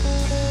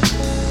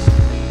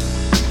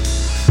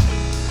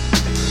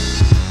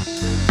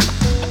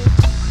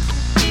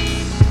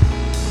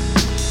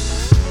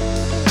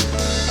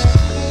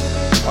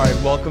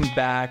welcome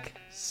back.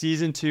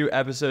 Season 2,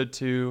 Episode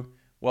 2.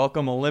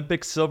 Welcome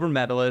Olympic silver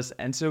medalist,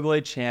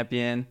 NCAA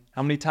champion.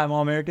 How many time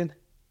All-American?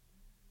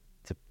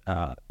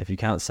 If you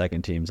count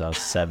second teams, I was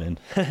 7.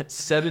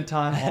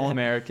 7-time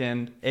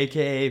All-American,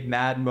 a.k.a.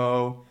 Mad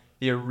Mo,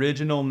 the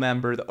original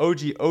member, the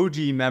OG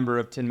member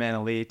of Tin Man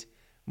Elite.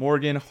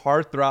 Morgan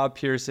Heartthrob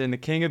Pearson, the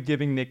king of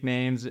giving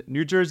nicknames,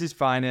 New Jersey's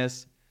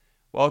finest.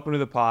 Welcome to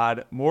the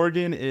pod.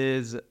 Morgan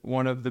is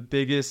one of the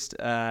biggest,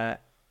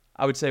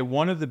 I would say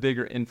one of the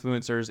bigger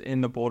influencers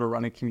in the Boulder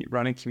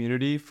running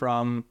community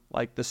from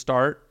like the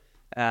start.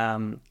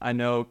 I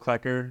know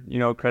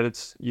Klecker,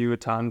 credits you a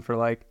ton for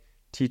like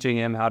teaching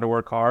him how to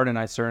work hard, and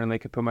I certainly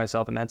could put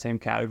myself in that same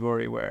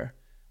category where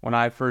when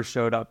I first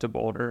showed up to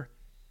Boulder,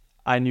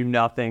 I knew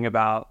nothing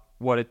about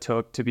what it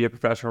took to be a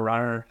professional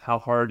runner, how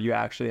hard you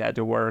actually had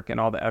to work, and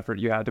all the effort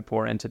you had to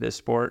pour into this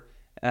sport.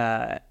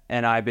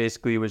 And I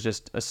basically was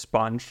just a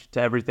sponge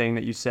to everything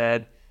that you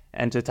said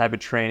and to the type of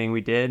training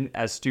we did,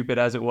 as stupid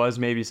as it was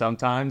maybe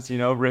sometimes,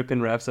 ripping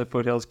reps at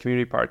Foothills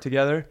Community Park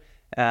together.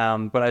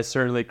 But I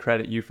certainly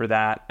credit you for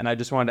that. And I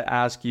just wanted to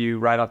ask you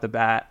right off the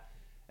bat,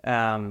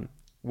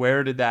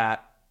 where did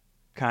that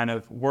kind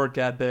of work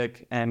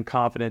ethic and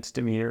confidence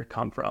demeanor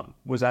come from?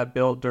 Was that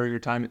built during your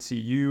time at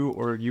CU,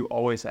 or you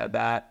always had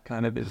that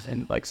kind of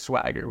in like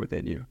swagger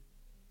within you?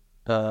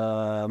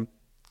 Yeah,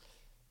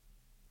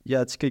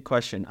 it's a good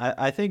question.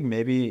 I think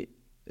maybe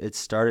it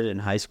started in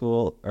high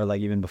school or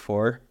like even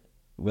before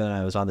when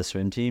I was on the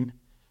swim team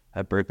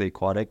at Berkeley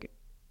Aquatic.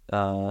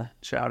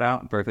 Shout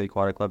out Berkeley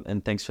Aquatic Club.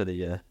 And thanks for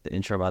the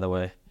intro, by the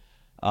way.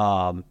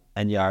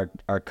 And yeah,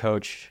 our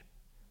coach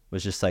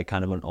was just like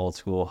kind of an old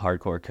school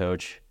hardcore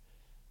coach.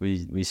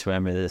 We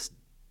swam in this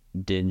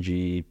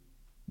dingy,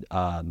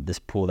 this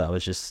pool that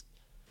was just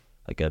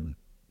like a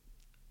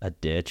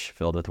ditch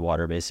filled with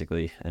water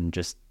basically, and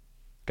just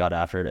got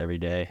after it every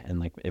day. And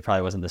like it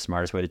probably wasn't the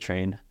smartest way to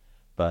train,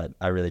 but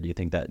I really do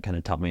think that kind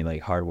of taught me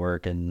like hard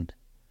work and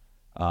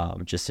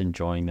just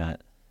enjoying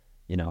that.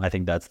 I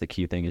think that's the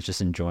key thing, is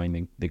just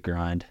enjoying the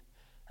grind,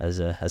 as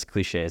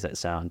cliche as that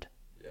sound.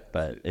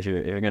 But if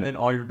you're gonna, and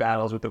all your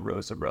battles with the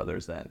Rosa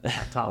brothers, then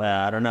well,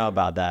 I don't know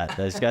about that.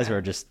 Those guys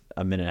were just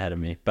a minute ahead of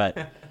me.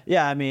 But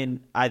yeah, I mean,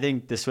 I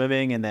think the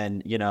swimming, and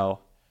then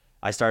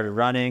I started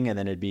running, and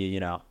then it'd be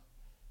go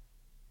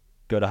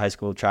to high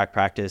school track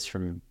practice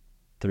from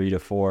 3 to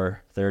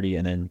 4:30,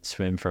 and then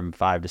swim from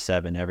 5 to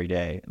 7 every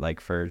day.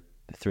 Like for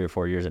 3 or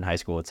 4 years in high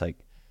school, it's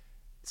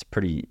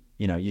pretty.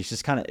 You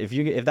just kind of,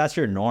 if that's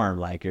your norm,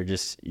 like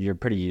you're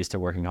pretty used to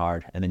working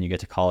hard, and then you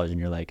get to college and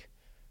you're like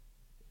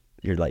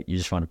you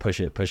just want to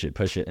push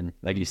it, and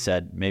like you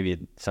said, maybe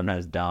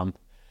sometimes dumb,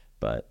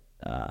 but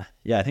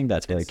yeah, I think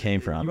that's where it came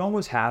from. You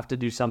almost have to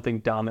do something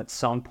dumb at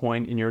some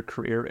point in your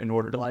career in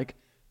order to like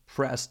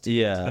press to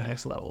the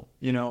next level,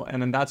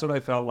 and then that's what I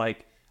felt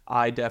like.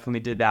 I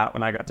definitely did that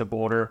when I got to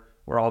Boulder,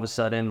 where all of a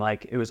sudden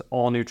like it was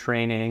all new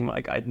training.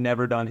 Like I'd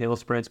never done hill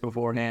sprints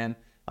beforehand.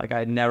 Like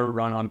I'd never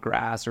run on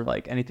grass or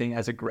like anything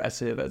as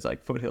aggressive as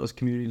like Foothills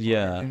Community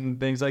and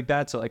things like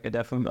that. So like I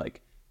definitely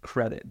like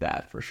credit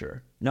that for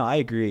sure. No, I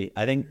agree.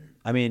 I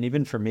mean,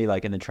 even for me,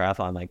 like in the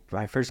triathlon, like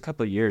my first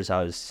couple of years,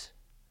 I was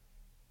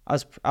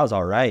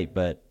all right,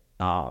 but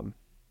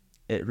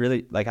it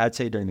really, like I'd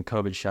say during the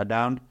COVID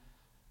shutdown,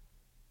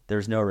 there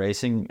was no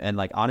racing, and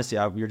like honestly,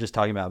 we were just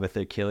talking about with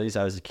the Achilles,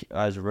 I wasn't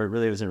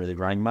really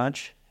running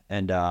much,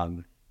 and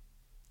I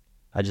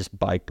just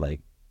biked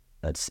like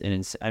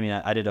I mean,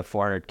 I did a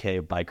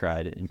 400K bike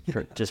ride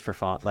just for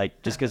fun,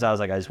 like just because I was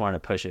like I just wanted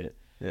to push it.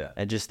 Yeah.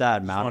 And just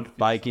that amount of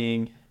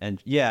biking,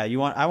 and yeah,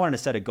 I wanted to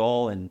set a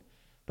goal,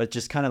 but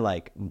just kind of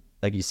like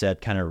you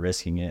said, kind of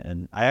risking it.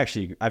 And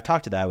I've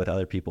talked to that with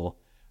other people,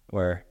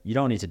 where you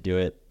don't need to do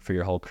it for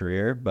your whole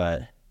career,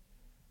 but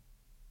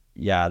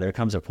yeah, there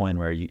comes a point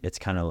where it's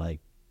kind of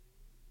like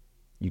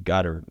you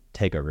got to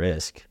take a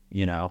risk,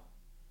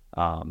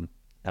 I mean,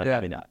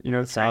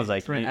 it sounds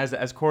like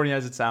as corny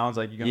as it sounds,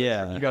 like you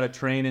got to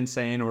train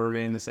insane or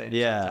remain the same.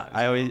 Yeah,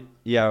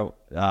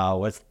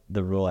 what's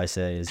the rule I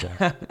say is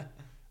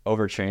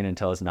overtrain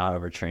until it's not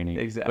overtraining.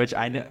 Exactly. Which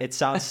I know it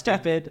sounds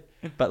stupid,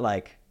 but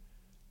like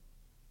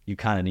you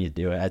kind of need to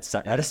do it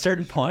at a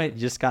certain point. You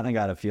just kind of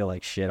got to feel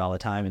like shit all the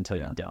time until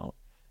you don't.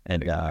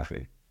 And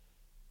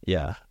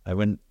yeah, I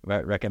wouldn't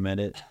recommend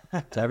it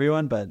to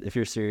everyone, but if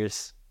you're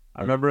serious.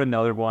 I remember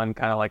another one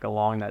kind of like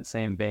along that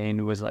same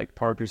vein was like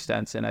Parker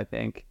Stenson, I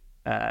think.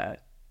 I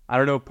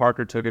don't know if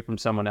Parker took it from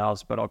someone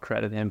else, but I'll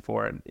credit him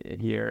for it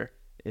here,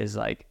 is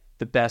like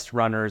the best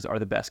runners are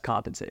the best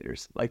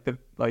compensators. The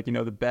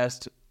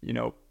best,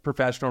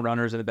 professional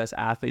runners and the best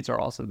athletes are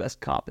also the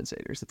best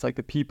compensators. It's like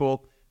the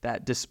people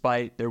that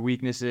despite their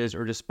weaknesses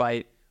or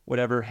despite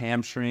whatever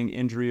hamstring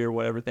injury or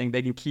whatever thing,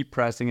 they can keep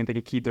pressing and they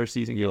can keep their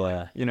season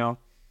going,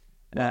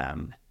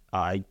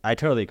 I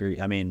totally agree.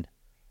 I mean,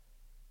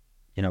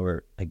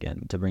 we're,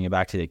 again, to bring it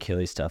back to the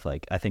Achilles stuff,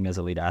 like I think as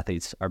elite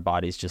athletes, our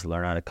bodies just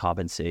learn how to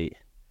compensate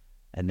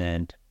and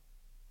then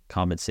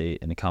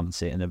compensate,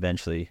 and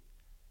eventually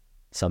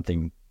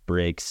something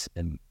breaks,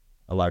 and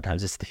a lot of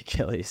times it's the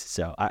Achilles.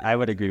 So I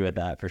would agree with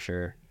that for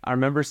sure. I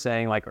remember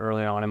saying like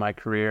early on in my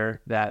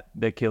career that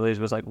the Achilles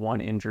was like one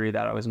injury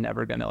that I was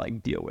never going to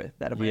like deal with.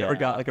 That if I ever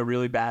got like a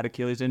really bad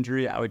Achilles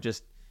injury, I would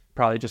just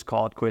probably just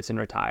call it quits and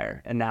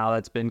retire. And now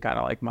that's been kind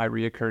of like my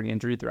reoccurring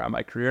injury throughout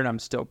my career, and I'm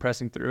still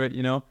pressing through it,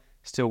 you know,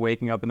 still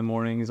waking up in the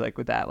mornings like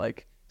with that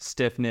like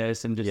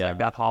stiffness and just like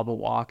that hobble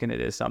walk. And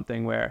it is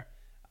something where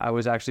I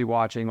was actually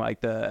watching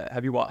like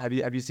have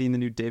you seen the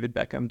new David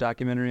Beckham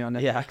documentary on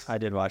Netflix? Yeah, I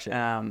did watch it.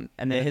 And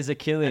then his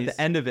Achilles at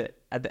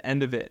the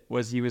end of it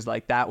was he was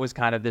like, that was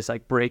kind of this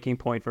like breaking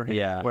point for him.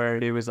 Yeah. Where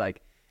it was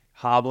like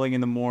hobbling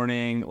in the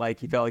morning, like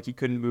he felt like he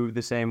couldn't move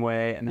the same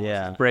way, and that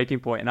was his breaking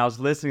point. And I was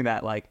listening to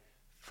that like,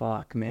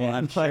 fuck, man. Well,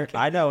 I'm sure.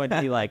 I know when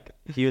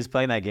he was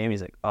playing that game,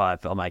 he's like, oh, I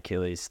felt my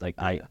Achilles. Like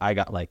I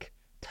got like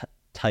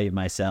tight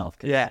myself.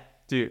 Yeah,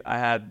 dude, I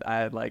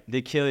had like the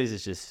Achilles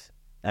is just.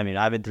 I mean,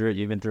 I've been through it.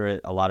 You've been through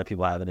it. A lot of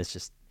people have, and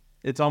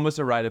it's almost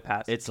a rite of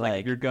passage. It's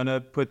like you're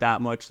gonna put that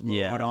much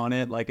load on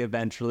it. Like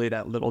eventually,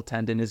 that little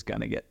tendon is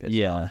gonna get pissed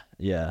off.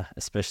 Yeah.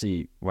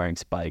 Especially wearing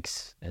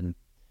spikes and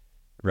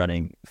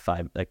running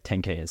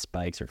 10K in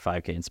spikes or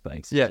 5K in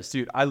spikes. Yes,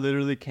 dude. I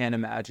literally can't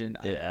imagine.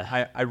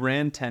 Yeah. I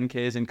ran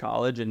 10Ks in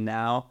college, and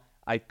now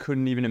I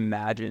couldn't even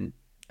imagine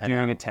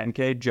doing a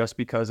 10K just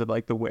because of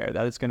like the wear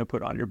that it's gonna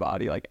put on your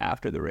body like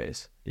after the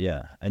race.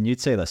 Yeah, and you'd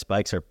say the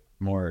spikes are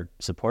more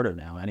supportive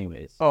now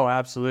anyways. Oh,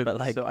 absolutely. But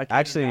like, so I can't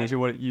actually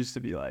imagine what it used to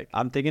be like.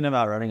 I'm thinking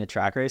about running a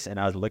track race, and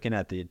I was looking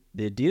at the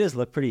Adidas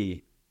look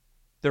pretty.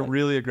 They're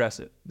really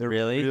aggressive. They're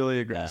really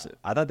aggressive.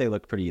 Yeah. I thought they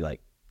looked pretty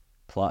like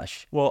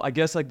plush. Well, I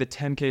guess like the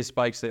 10K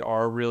spikes, they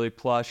are really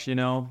plush, you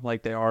know,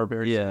 like they are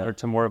very similar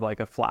to more of like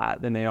a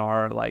flat than they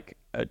are like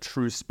a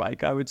true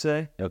spike, I would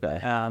say. Okay.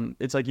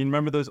 It's like, you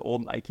remember those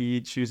old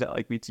Nike shoes that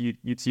like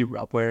you'd see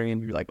Rupp wearing,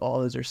 and you're like,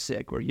 oh, those are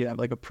sick, where you have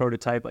like a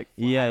prototype, like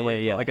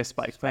like a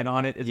spike plate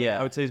on it.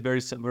 I would say it's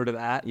very similar to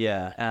that.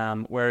 Yeah.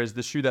 Whereas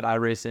the shoe that I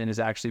race in is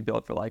actually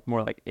built for like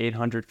more like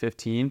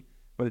 815,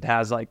 but it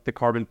has like the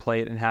carbon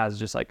plate and has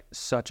just like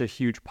such a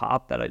huge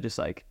pop that I just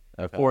like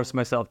force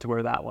myself to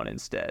wear that one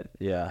instead.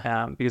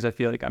 Yeah. Because I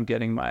feel like I'm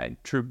getting my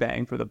true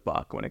bang for the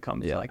buck when it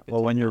comes to like.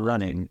 Well, when you're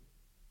running,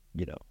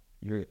 you know,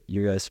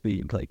 you're at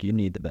speed. Like you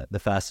need the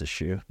fastest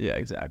shoe. Yeah,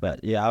 exactly.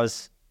 But yeah, I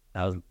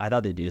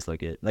thought the Adidas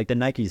look good. Like the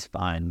Nike's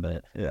fine,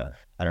 but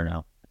I don't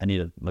know. I need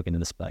to look into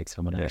the spikes.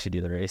 I'm gonna actually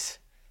do the race.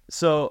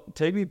 So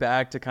take me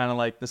back to kind of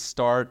like the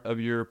start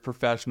of your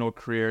professional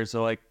career.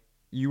 So like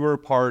you were a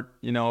part,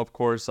 you know, of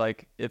course,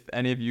 like if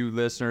any of you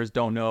listeners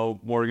don't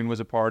know, Morgan was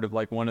a part of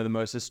like one of the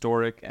most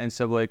historic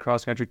NCAA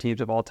cross country teams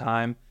of all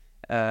time.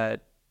 A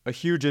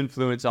huge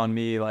influence on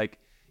me, like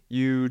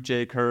you,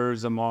 Jay Kerr,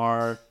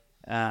 Zamar,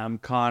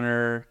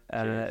 Connor,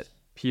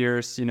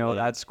 Pierce, you know,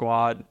 that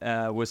squad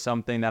was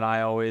something that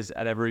I always,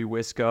 at every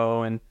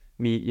Wisco and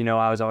meet, you know,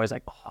 I was always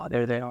like, oh,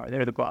 there they are.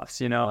 They're the Buffs,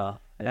 you know.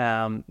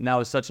 Wow. That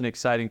was such an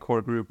exciting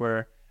core group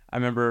where I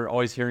remember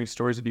always hearing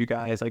stories of you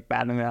guys like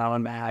battling it out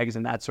on mags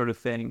and that sort of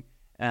thing.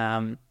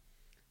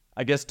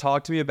 I guess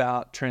talk to me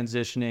about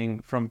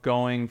transitioning from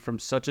going from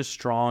such a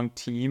strong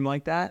team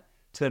like that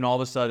to then all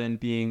of a sudden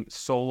being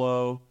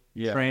solo,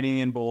 training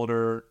in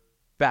Boulder,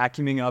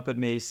 vacuuming up at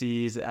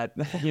Macy's at,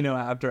 you know,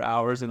 after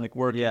hours and like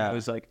working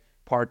those like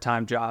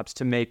part-time jobs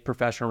to make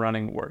professional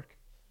running work.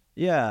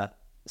 Yeah.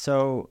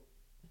 So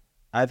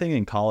I think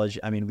in college,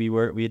 I mean,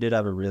 we did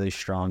have a really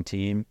strong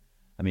team.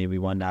 I mean, we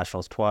won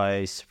nationals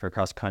twice for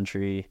cross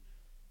country.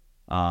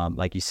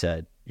 Like you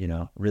said, you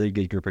know, really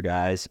good group of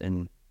guys,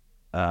 and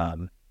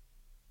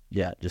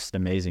just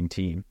an amazing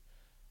team.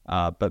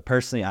 But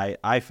personally,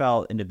 I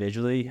felt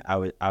individually I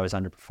was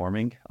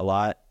underperforming a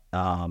lot.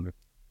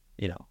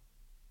 You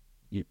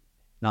know,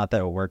 not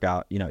that it will work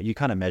out. You know, you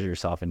kind of measure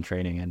yourself in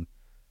training, and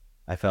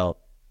I felt,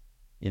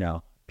 you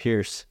know,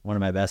 Pearson, one of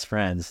my best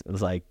friends,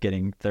 was like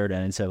getting third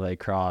in NCAA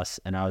cross,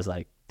 and I was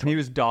like, he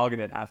was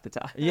dogging it half the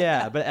time.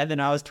 and then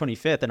I was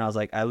 25th, and I was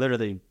like, I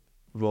literally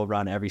will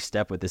run every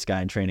step with this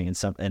guy in training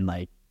and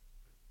like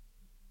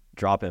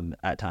drop him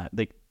at times.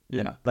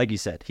 Like you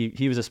said,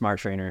 he was a smart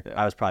trainer.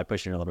 I was probably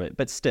pushing it a little bit,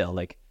 but still,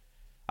 like,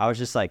 I was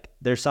just like,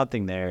 there's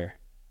something there.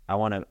 I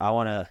want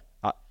to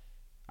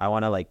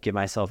like give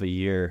myself a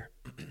year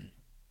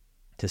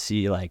to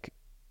see, like,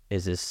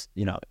 is this,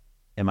 you know,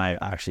 am I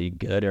actually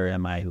good, or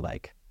am I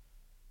like,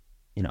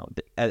 you know,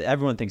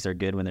 everyone thinks they're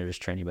good when they're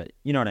just training, but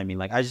you know what I mean?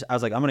 Like, I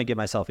was like, I'm going to give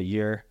myself a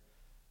year.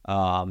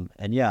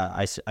 And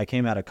yeah, I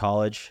came out of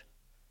college.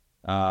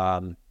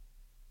 No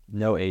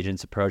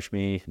agents approached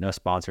me, no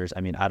sponsors.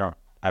 I mean,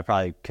 I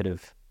probably could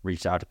have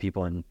reached out to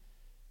people and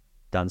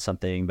done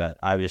something, but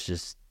I was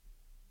just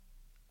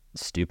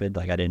stupid.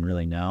 Like, I didn't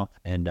really know.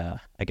 And,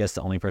 I guess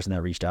the only person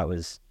that reached out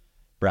was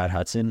Brad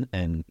Hudson.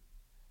 And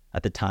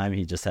at the time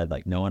he just had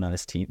like no one on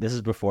his team. This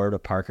is before the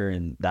Parker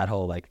and that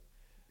whole, like,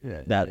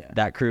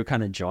 that crew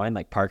kind of joined,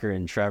 like Parker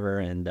and Trevor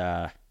and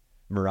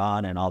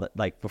Moran and all that.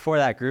 Like, before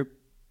that group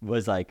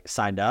was like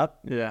signed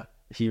up,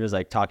 he was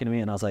like talking to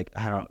me, and I was like,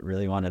 I don't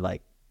really want to,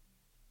 like,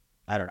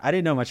 I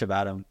didn't know much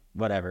about him,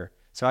 whatever.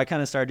 So I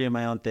kind of started doing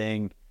my own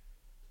thing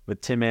with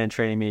Tin Man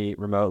training me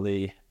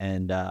remotely.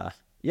 And I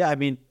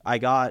mean, I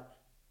got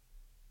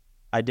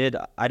I did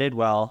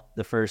well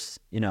the first,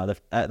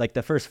 like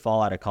the first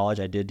fall out of college.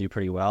 I did do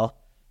pretty well,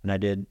 and I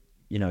did,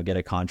 get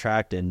a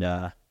contract. And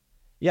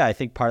yeah, I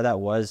think part of that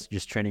was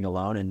just training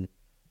alone, and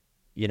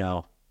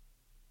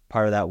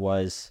part of that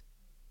was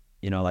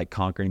like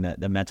conquering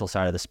the mental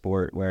side of the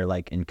sport, where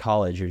like in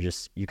college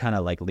you kind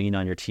of like lean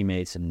on your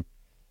teammates, and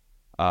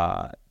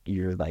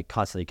you're like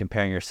constantly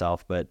comparing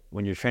yourself. But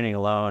when you're training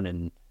alone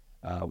and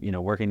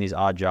working these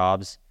odd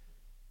jobs,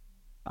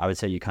 I would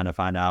say you kind of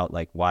find out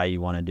like why you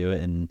want to do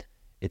it. And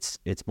it's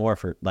more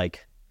for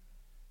like,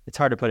 it's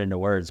hard to put into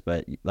words,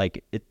 but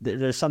like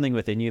there's something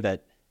within you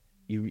that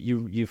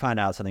you find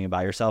out something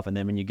about yourself. And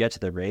then when you get to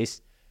the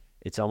race,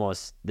 it's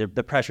almost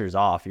the pressure's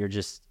off.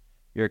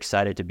 You're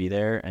excited to be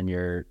there, and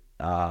you're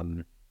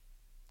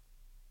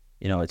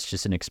it's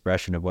just an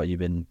expression of what you've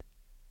been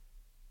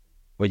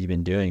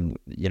doing,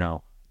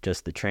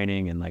 just the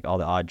training and like all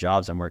the odd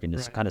jobs I'm working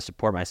to kind of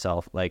support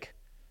myself. Like,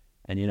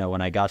 and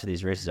when I got to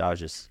these races, I was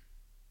just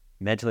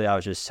mentally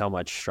so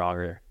much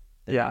stronger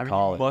than in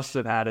college. You must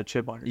have had a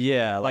chip on your shoulder.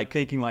 Yeah, like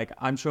thinking like,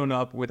 I'm showing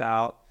up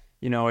without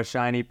a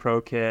shiny pro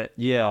kit.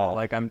 Yeah,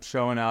 like I'm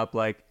showing up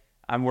like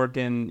I'm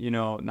working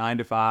 9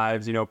 to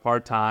 5s,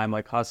 part-time,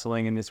 like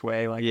hustling in this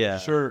way. Like, yeah,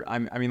 sure, I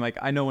mean like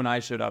I know when I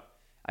showed up,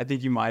 I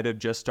think you might have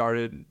just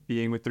started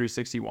being with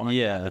 361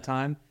 at the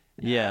time.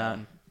 Yeah.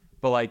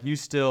 But like you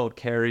still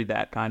carry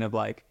that kind of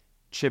like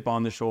chip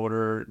on the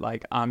shoulder.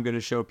 Like, I'm going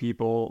to show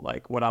people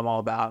like what I'm all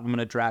about. I'm going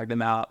to drag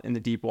them out in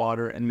the deep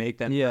water and make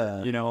them,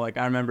 like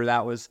I remember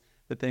that was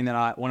the thing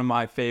that one of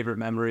my favorite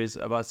memories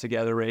of us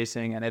together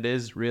racing. And it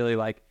is really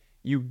like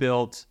you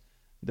built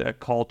the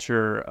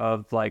culture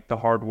of like the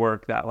hard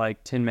work that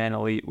like Tin Man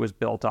Elite was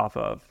built off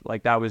of.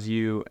 Like that was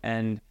you,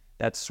 and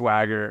that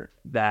swagger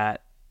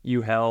that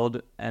you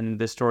held. And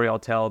the story I'll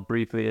tell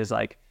briefly is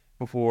like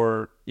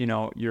before,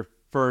 your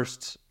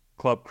first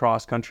club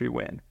cross country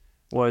win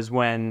was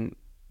when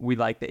we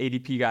like the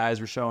ADP guys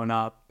were showing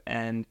up,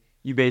 and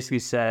you basically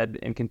said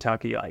in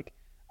Kentucky, like,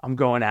 I'm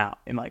going out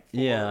in like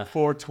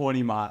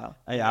 420 mile.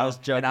 I was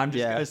joking. And I'm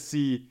just going to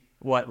see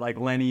what like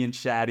Lenny and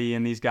Shaddy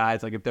and these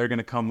guys, like if they're going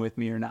to come with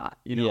me or not,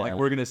 like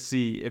we're going to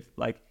see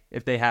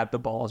if they have the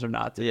balls or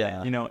not today,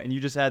 and you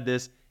just had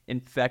this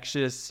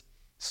infectious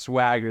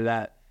swagger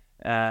that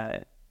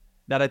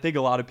I think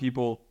a lot of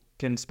people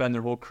can spend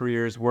their whole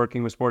careers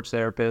working with sports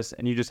therapists,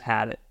 and you just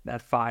had it,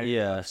 that fire.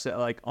 Yeah. So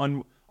like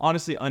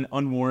honestly,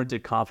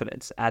 unwarranted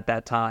confidence at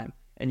that time.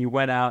 And you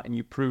went out and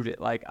you proved it.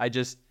 Like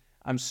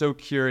I'm so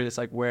curious,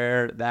 like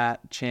where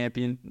that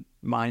champion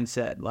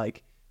mindset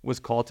like was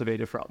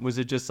cultivated from. Was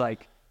it just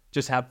like,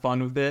 just have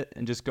fun with it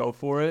and just go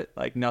for it?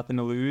 Like nothing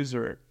to lose,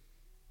 or?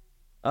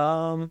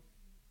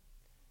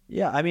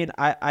 Yeah, I mean,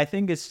 I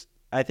think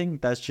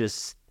that's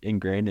just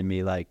ingrained in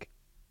me. Like,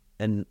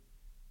 and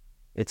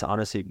it's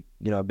honestly,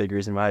 a big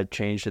reason why I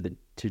changed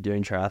to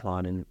doing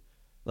triathlon. And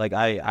like,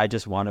 I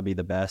just want to be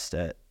the best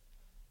at,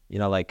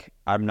 like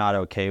I'm not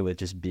okay with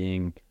just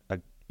being a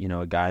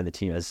guy in the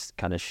team, as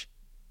kind of,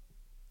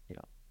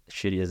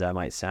 shitty as that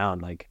might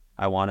sound. Like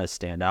I want to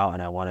stand out,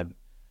 and I want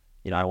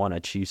to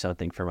achieve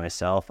something for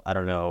myself. I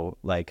don't know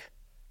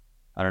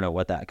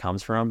what that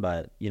comes from,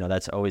 but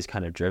that's always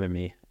kind of driven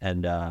me.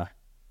 And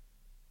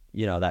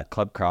that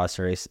club cross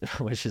race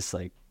was just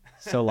like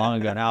so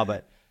long ago now,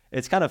 but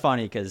it's kind of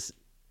funny because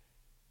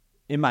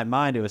in my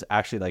mind it was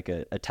actually like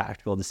a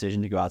tactical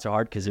decision to go out so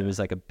hard, because it was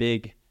like a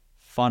big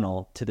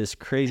funnel to this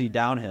crazy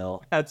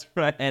downhill. That's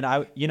right. And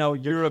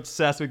you're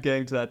obsessed with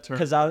getting to that turn,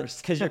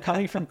 because you're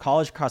coming from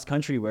college cross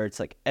country where it's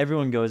like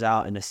everyone goes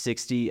out in a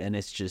 60, and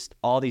it's just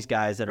all these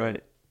guys that are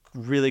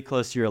really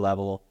close to your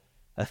level,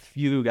 a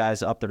few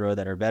guys up the road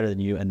that are better than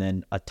you, and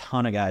then a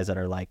ton of guys that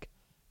are like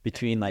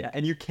between like,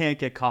 and you can't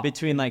get caught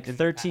between like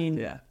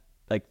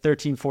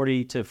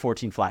 1340 to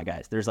 14 flat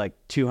guys. There's like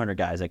 200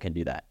 guys that can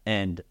do that.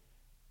 And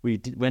we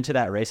went to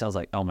that race. I was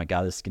like, oh my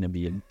God, this is going to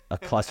be a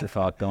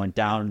clusterfuck going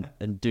down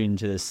and doing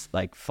to this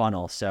like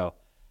funnel. So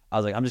I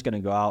was like, I'm just going to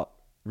go out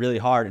really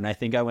hard. And I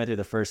think I went through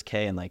the first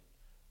K in like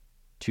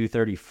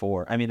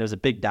 2:34. I mean, there's a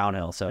big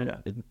downhill, so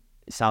it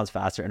sounds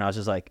faster. And I was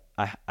just like,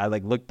 I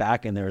like looked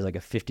back, and there was like a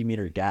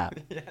 50-meter gap.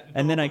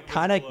 And then I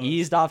kind of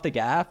eased off the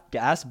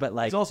gas, but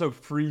like, it's also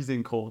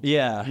freezing cold.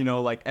 Yeah.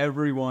 Like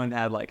everyone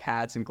had like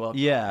hats and gloves.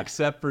 Yeah.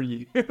 Except for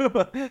you.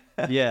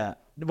 Yeah.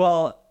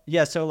 Well,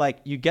 yeah. So like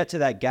you get to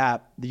that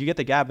gap, you get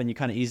the gap, and you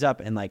kind of ease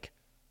up, and like,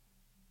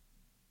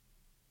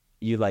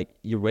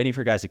 you're waiting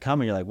for guys to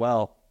come, and you're like,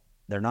 well,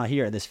 they're not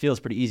here. This feels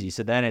pretty easy.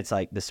 So then it's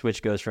like the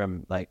switch goes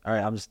from like, all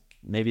right,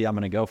 maybe I'm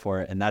going to go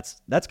for it. And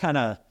that's kind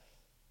of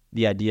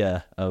the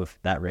idea of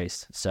that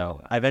race.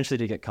 So I eventually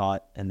did get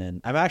caught. And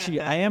then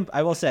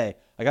I will say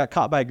I got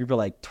caught by a group of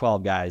like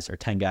 12 guys or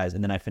 10 guys.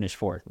 And then I finished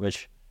fourth,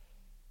 which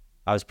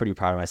I was pretty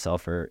proud of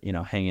myself for,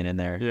 hanging in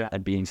there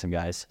and beating some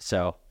guys.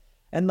 So,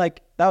 and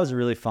like, that was a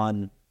really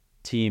fun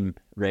team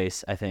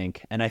race, I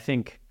think. And I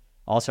think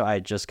also I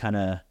just kind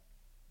of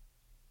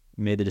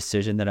made the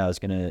decision that I was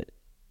going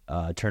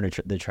to turn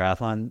to the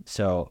triathlon.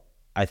 So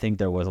I think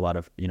there was a lot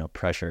of,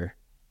 pressure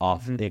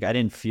off. Like I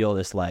didn't feel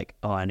this like,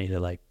 oh, I need to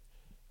like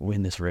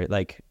win this race.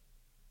 Like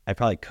I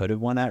probably could have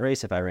won that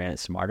race if I ran it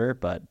smarter,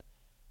 but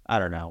I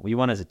don't know. We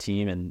won as a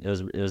team, and it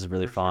was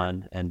really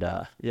fun. And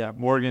yeah,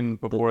 Morgan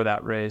before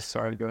that race.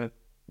 Sorry, go ahead.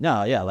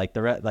 no, yeah, like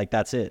like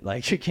that's it.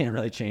 Like you can't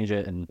really change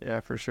it. And Yeah,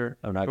 for sure.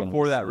 I'm not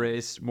Before that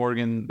race,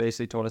 Morgan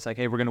basically told us like,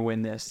 "Hey, we're gonna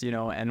win this," you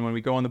know. And when we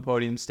go on the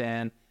podium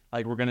stand,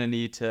 like we're gonna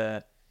need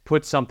to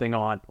put something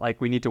on. Like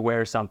we need to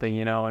wear something,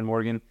 you know. And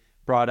Morgan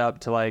brought up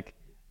to like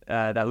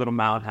that little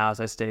mountain house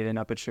I stayed in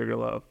up at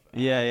Sugarloaf.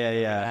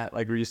 Yeah.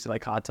 Like we used to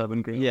like hot tub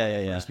and grill.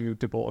 Yeah. First we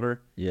moved to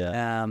Boulder.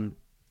 Yeah.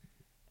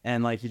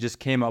 And like he just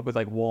came up with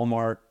like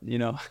Walmart, you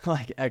know,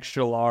 like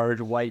extra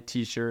large white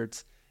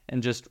T-shirts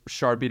and just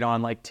Sharpied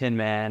on like Tin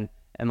Man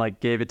and like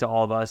gave it to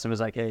all of us and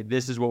was like, "Hey,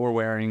 this is what we're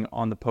wearing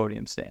on the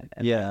podium stand."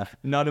 And Yeah.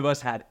 none of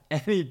us had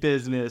any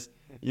business,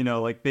 you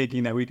know, like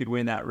thinking that we could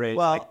win that race.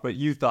 Well, like, but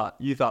you thought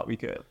we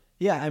could.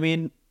 Yeah, I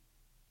mean,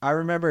 I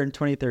remember in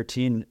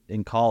 2013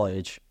 in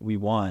college we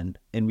won,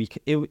 and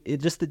it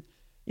just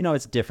you know,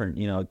 it's different.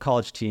 You know,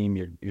 college team,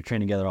 you're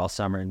training together all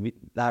summer, and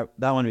that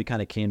one we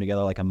kind of came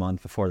together like a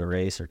month before the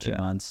race or 2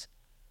 months,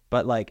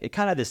 but like it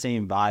kind of had the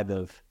same vibe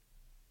of,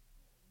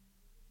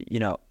 you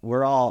know,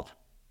 we're all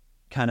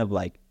kind of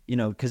like, you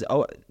know, because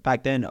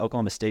back then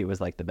Oklahoma State was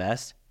like the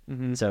best,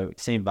 so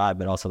same vibe,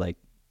 but also like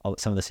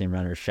some of the same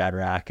runners,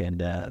 Shadrach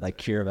and like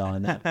Kiravel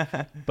and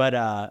that,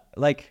 but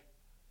like.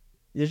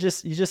 You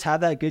just have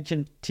that good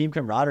team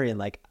camaraderie, and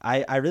like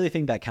I really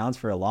think that counts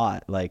for a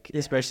lot, like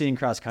especially in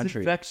cross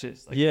country. It's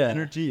infectious. Like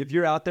energy. If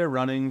you're out there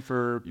running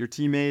for your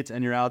teammates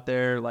and you're out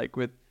there like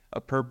with a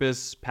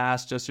purpose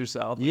past just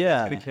yourself, like,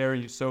 it's gonna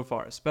carry you so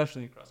far,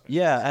 especially in cross country.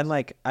 Yeah, and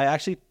like I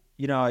actually,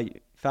 you know, I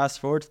fast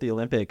forward to the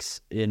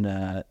Olympics in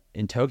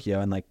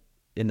Tokyo, and like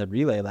in the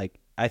relay, like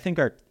I think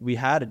we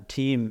had a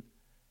team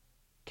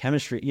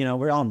chemistry. You know,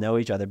 we all know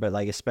each other, but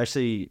like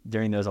especially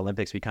during those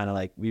Olympics, we kind of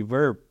like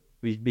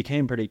we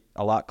became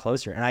a lot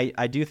closer. And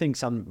I do think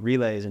some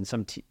relays and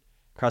some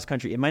cross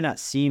country, it might not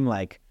seem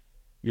like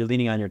you're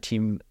leaning on your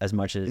team as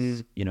much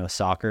as, you know,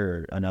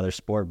 soccer or another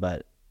sport,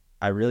 but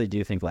I really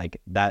do think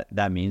like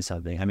that means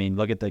something. I mean,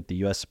 look at like the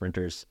US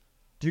sprinters.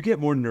 Do you get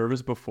more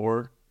nervous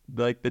before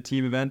like the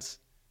team events?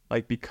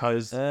 Like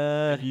because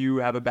you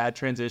have a bad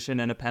transition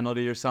and a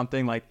penalty or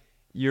something, like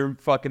you're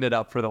fucking it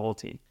up for the whole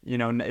team. You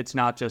know, it's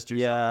not just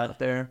yourself out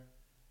there.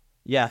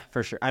 Yeah,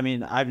 for sure. I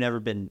mean, I've never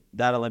been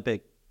that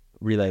Olympic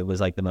relay was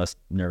like the most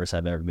nervous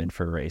I've ever been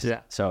for a race. Yeah.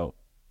 So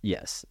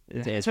yes,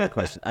 to answer the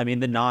question, I mean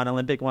the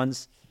non-Olympic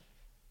ones,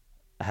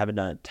 I haven't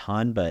done a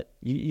ton, but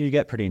you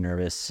get pretty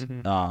nervous.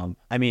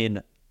 I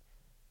mean,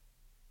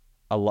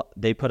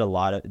 they put a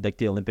lot of like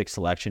the Olympic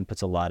selection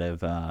puts a lot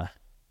of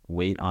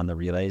weight on the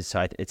relays,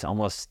 so it's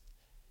almost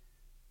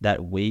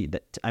that weight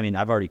that I mean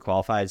I've already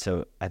qualified,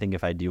 so I think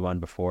if I do one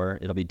before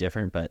it'll be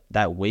different. But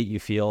that weight you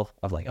feel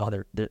of like, oh,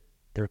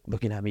 they're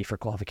looking at me for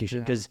qualification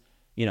because.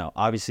 You know,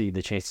 obviously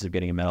the chances of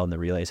getting a medal in the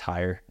relay is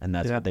higher, and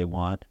that's what they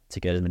want,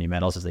 to get as many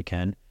medals as they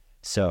can.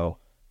 So,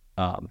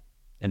 and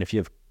if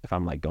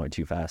I'm like going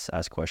too fast,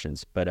 ask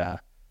questions.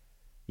 But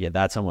yeah,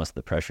 that's almost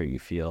the pressure you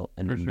feel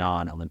in the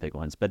non-Olympic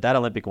ones. But that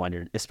Olympic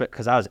one,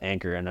 because I was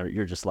anchor, and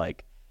you're just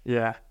like,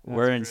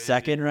 we're in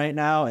second right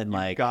now, and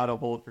like gotta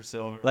hold for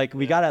silver. Like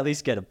we gotta at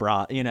least get a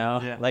bronze. You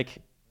know, like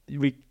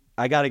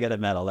I gotta get a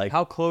medal. Like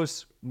how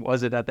close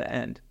was it at the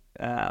end?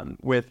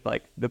 With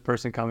like the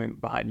person coming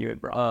behind you at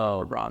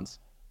bronze.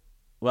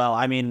 Well,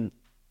 I mean,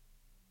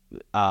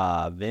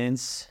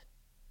 Vince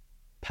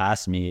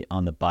passed me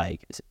on the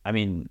bike. I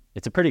mean,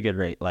 it's a pretty good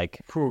rate.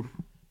 Like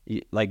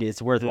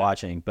it's worth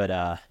watching.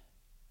 But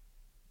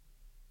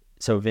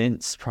so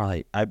Vince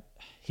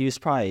he was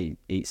probably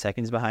 8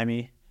 seconds behind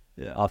me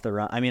off the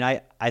run. I mean,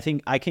 I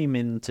think I came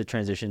into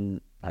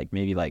transition like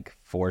maybe like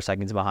 4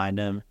 seconds behind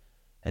him,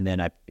 and then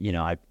I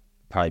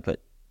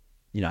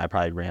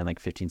probably ran like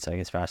 15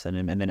 seconds faster than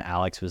him. And then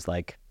Alex was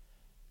like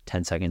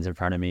 10 seconds in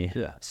front of me.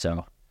 Yeah.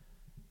 So,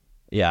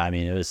 yeah, I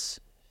mean, it was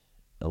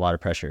a lot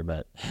of pressure,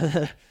 but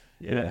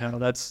no,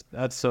 that's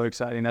so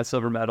exciting. That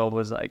silver medal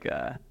was like,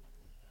 I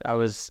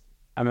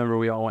remember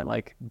we all went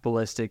like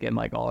ballistic in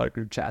like all our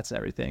group chats and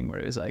everything, where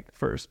it was like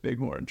first Big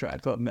Horn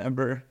Track Club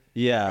member.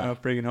 Yeah.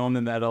 Bringing home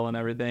the medal and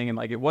everything. And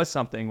like, it was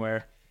something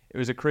where it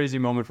was a crazy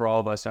moment for all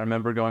of us. I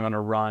remember going on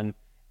a run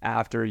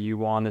after you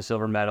won the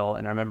silver medal.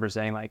 And I remember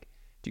saying like,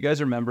 do you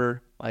guys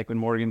remember like when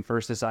Morgan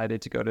first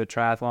decided to go to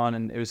triathlon,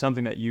 and it was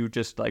something that you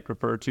just like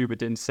referred to but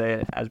didn't say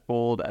it as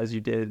bold as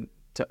you did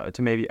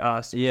to maybe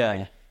us?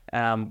 Yeah.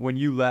 When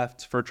you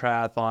left for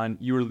triathlon,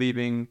 you were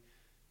leaving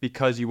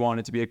because you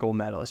wanted to be a gold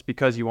medalist,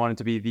 because you wanted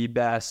to be the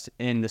best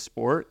in the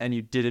sport, and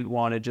you didn't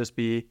want to just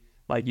be,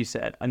 like you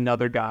said,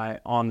 another guy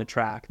on the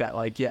track that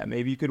like, yeah,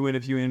 maybe you could win a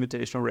few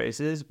invitational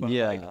races, but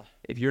like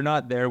if you're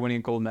not there winning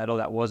a gold medal,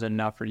 that wasn't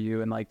enough for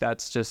you. And like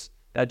that's just,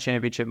 that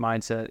championship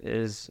mindset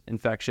is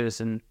infectious,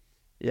 and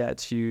yeah,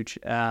 it's huge.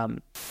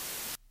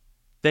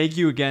 Thank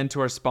you again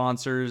to our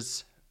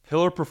sponsors,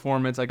 Pillar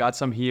Performance. I got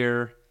some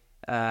here.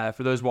 For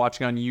those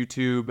watching on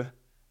YouTube,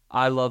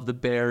 I love the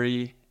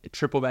berry.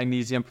 Triple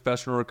magnesium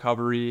professional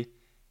recovery,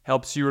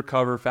 helps you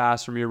recover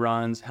fast from your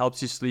runs,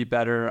 helps you sleep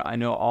better. I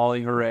know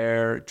Ollie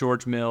Herrera,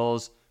 George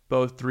Mills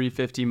both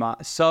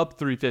sub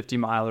 350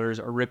 milers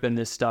are ripping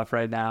this stuff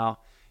right now.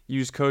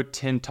 Use code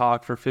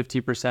TINTALK for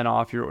 50%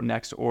 off your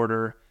next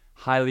order.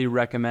 Highly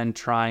recommend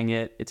trying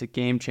it. It's a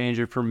game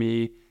changer for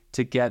me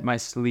to get my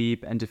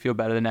sleep and to feel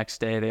better the next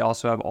day. They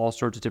also have all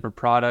sorts of different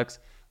products,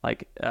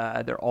 like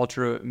their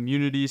ultra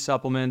immunity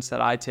supplements that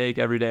I take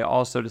every day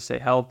also to stay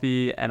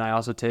healthy. And I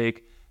also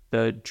take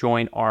the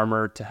joint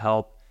armor to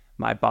help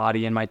my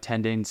body and my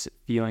tendons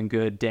feeling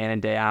good day in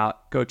and day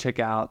out. Go check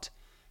out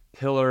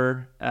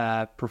Pillar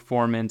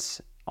Performance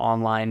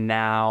online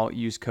now.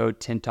 Use code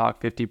TINTALK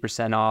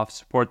 50% off.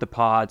 Support the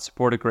pod.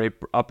 Support a great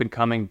up and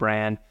coming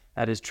brand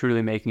that is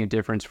truly making a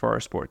difference for our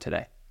sport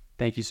today.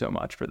 Thank you so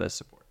much for this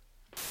support.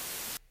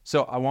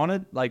 So I want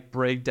to like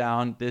break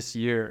down this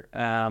year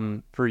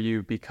for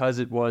you, because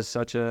it was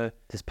such a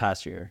This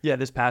past year.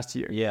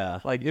 Yeah.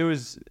 Like it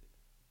was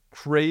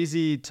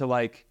crazy to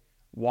like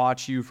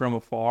watch you from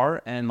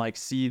afar and like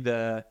see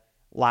the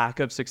lack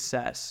of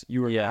success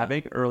you were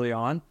having early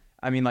on.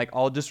 I mean, like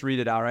I'll just read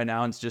it out right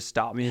now and just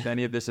stop me if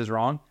any of this is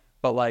wrong.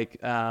 But like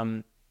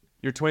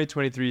your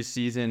 2023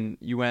 season,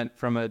 you went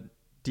from a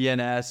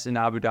DNS in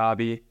Abu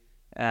Dhabi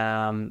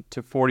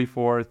to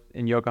 44th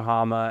in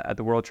Yokohama at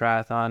the World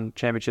Triathlon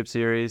Championship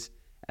Series.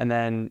 And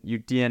then you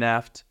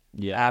DNF'd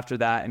after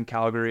that in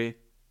Calgary.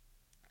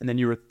 And then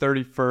you were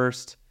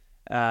 31st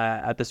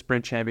at the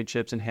Sprint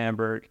Championships in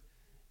Hamburg.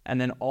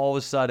 And then all of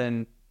a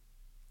sudden,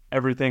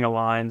 everything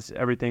aligns,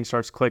 everything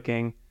starts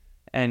clicking,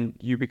 and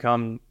you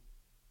become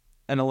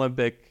an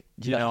Olympic,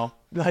 you know,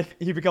 like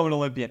you become an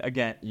Olympian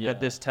again at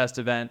this test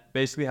event.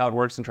 Basically how it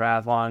works in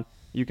triathlon.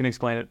 You can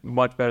explain it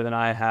much better than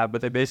I have,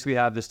 but they basically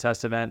have this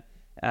test event.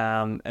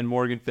 And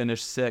Morgan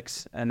finished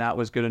 6th, and that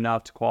was good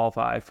enough to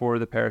qualify for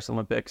the Paris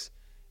Olympics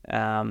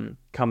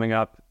coming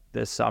up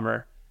this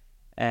summer.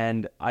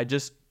 And I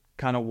just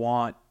kind of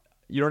want,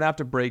 you don't have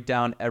to break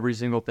down every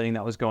single thing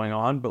that was going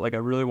on, but like I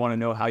really want to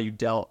know how you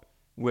dealt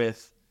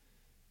with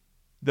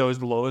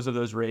those lows of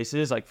those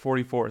races. Like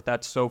 44th,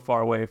 that's so far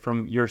away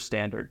from your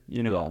standard,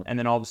 you know, and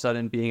then all of a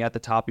sudden being at the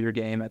top of your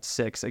game at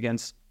 6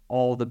 against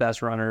all the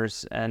best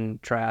runners and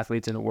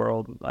triathletes in the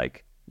world.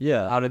 Like,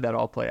 how did that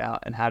all play out,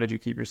 and how did you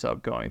keep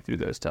yourself going through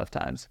those tough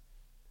times?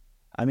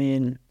 I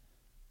mean,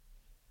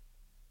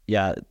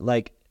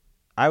 like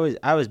I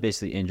was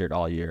basically injured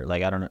all year.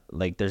 Like I don't know,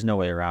 like there's no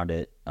way around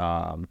it.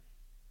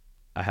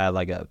 I had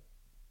like I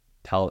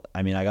got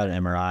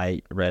an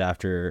MRI right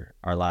after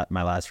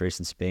my last race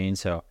in Spain,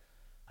 so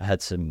I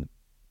had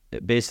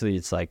basically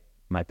it's like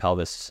my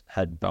pelvis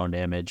had bone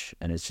damage,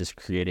 and it's just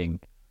creating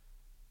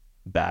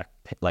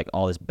like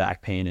all this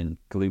back pain and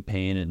glute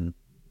pain and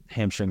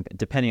hamstring,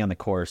 depending on the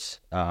course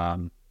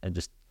and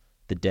just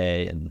the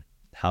day and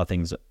how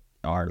things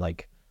are.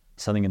 Like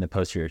something in the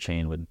posterior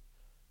chain would,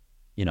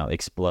 you know,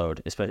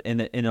 explode, especially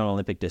in an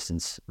Olympic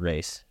distance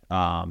race.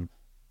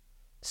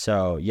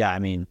 So yeah, I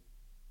mean,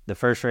 the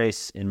first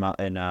race in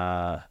Abu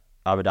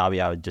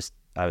Dhabi,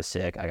 I was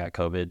sick. I got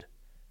COVID.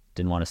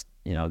 Didn't want to,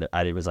 you know,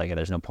 I was like,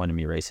 there's no point in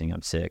me racing.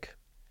 I'm sick.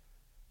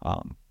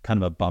 Kind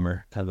of a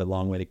bummer. Kind of a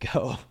long way to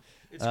go.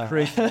 It's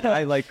crazy.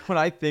 I like when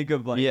I think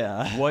of like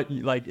what,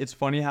 like, it's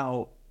funny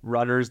how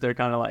rudders, they're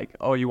kind of like,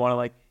 oh, you want to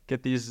like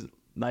get these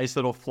nice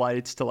little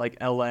flights to like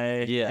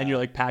LA, and you're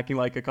like packing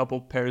like a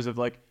couple pairs of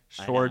like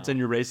shorts and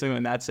you're racing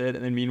and that's it.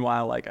 And then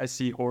meanwhile, like I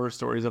see horror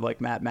stories of like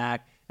Matt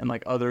Mack and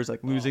like others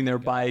like losing their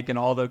bike and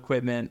all the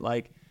equipment.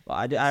 Like,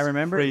 I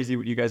remember crazy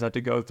what you guys have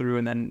to go through,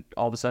 and then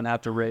all of a sudden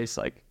have to race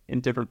like in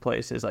different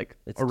places, like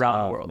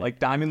around the world. Man. Like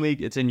Diamond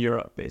League, it's in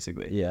Europe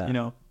basically. Yeah, you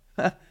know.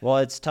 Well,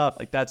 it's tough.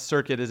 Like that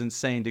circuit is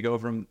insane to go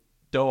from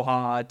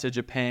Doha to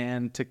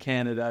Japan to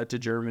Canada to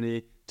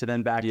Germany to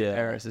then back to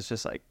Paris. It's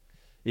just like,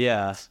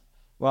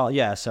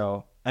 well,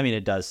 so I mean,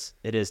 it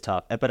is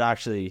tough, but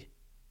actually,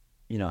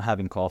 you know,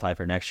 having qualified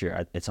for next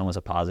year, it's almost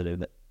a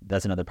positive.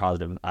 That's another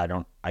positive.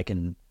 I'm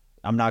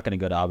not going to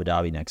go to Abu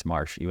Dhabi next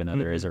March, even though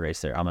there is a race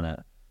there. I'm going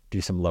to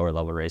do some lower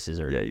level races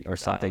or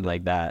something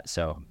like that.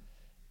 So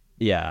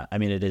yeah, I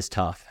mean, it is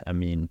tough. I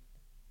mean,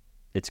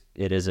 it's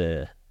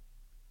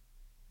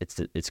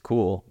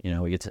cool. You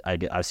know,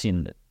 I've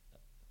seen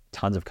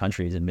tons of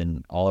countries and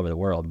been all over the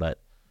world,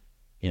 but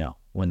you know,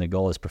 when the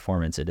goal is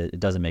performance, it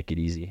doesn't make it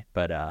easy.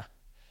 But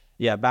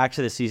back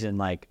to the season,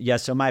 like,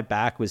 so my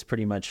back was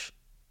pretty much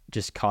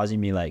just causing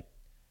me like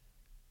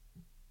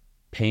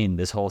pain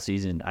this whole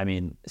season. I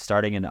mean,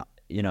 starting in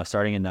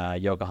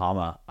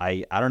Yokohama,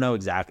 I don't know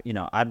exactly, you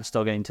know, I'm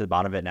still getting to the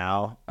bottom of it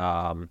now.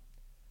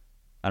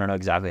 I don't know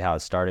exactly how it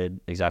started,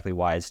 exactly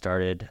why it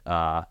started.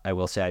 I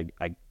will say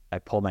I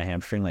pulled my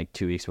hamstring like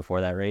 2 weeks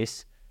before that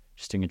race,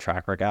 just doing a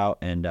track workout.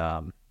 And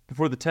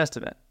before the test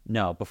event?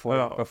 No, before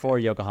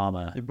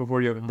Yokohama.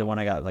 Before Yokohama. The one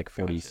I got like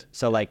 40s.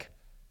 So like,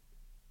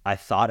 I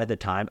thought at the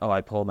time,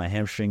 I pulled my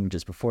hamstring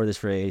just before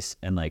this race,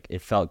 and like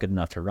it felt good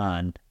enough to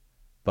run,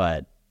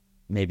 but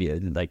maybe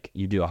like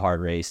you do a hard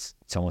race,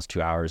 it's almost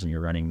 2 hours, and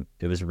you're running.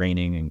 It was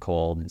raining and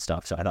cold and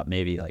stuff, so I thought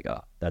maybe like,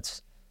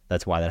 that's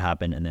why that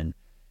happened. And then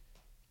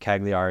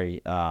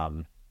Cagliari,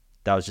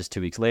 that was just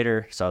 2 weeks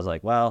later, so I was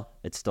like, well,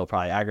 it's still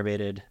probably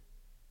aggravated.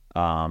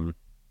 And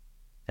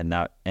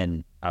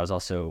and I was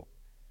also,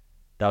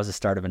 that was the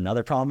start of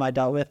another problem I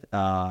dealt with.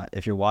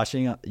 If you're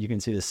watching, you can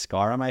see the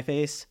scar on my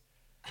face.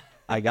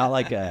 I got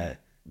like a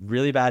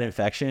really bad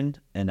infection,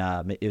 and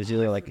it was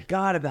really like,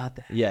 forgot about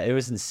that. yeah, it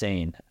was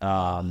insane.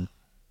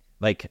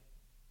 Like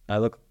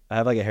I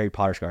have like a Harry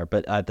Potter scar,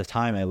 but at the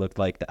time I looked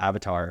like the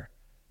Avatar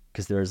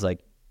because there was like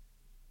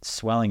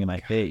swelling in my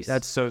face.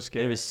 That's so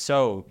scary. It was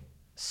so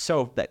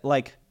that,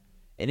 like,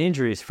 an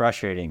injury is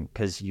frustrating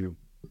because you're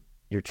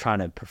trying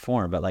to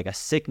perform, but like a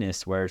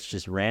sickness where it's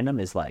just random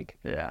is like,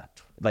 yeah,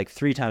 like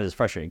 3 times as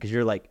frustrating because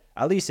you're like,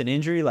 at least an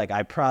injury, like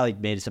I probably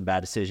made some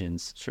bad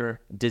decisions, sure,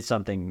 did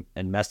something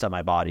and messed up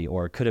my body,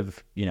 or could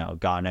have,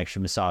 gotten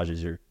extra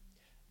massages or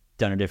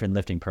done a different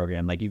lifting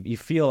program. Like you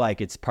feel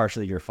like it's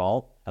partially your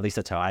fault. At least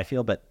that's how I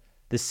feel. But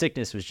this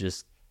sickness was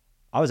just,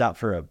 I was out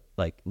for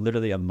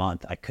literally a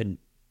month.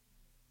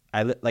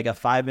 like a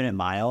 5-minute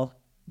mile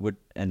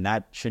and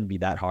that shouldn't be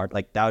that hard.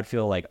 Like that would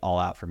feel like all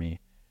out for me.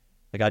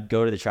 Like I'd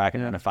go to the track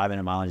and run a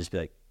 5-minute mile and just be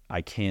like,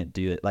 I can't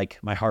do it. Like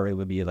my heart rate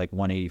would be like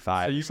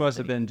 185. So you must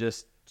have been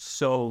just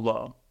so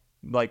low,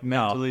 like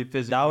mentally,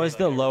 physically. That was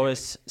the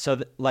lowest. So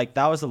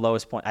that was the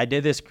lowest point. I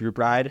did this group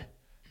ride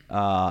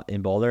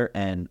in Boulder,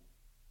 and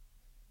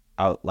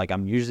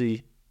I'm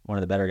usually one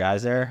of the better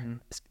guys there. Mm-hmm.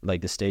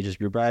 Like the stages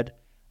group ride,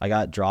 I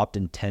got dropped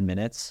in 10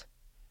 minutes,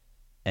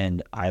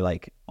 and I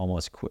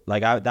almost quit.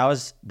 That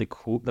was the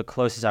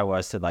closest I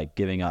was to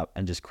giving up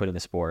and just quitting the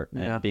sport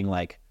and being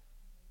like,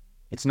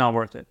 it's not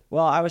worth it.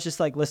 Well, I was just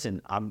like,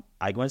 listen,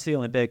 I went to the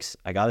Olympics.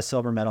 I got a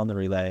silver medal in the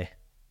relay.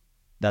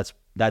 That's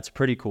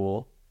pretty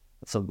cool.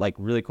 So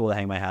really cool to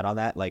hang my hat on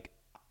that. Like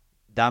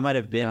that might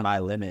have been my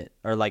limit,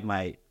 or that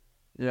might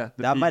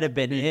have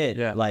been it.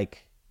 Yeah.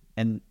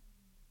 And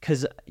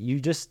cause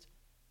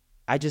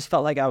I just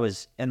felt like I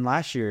was, and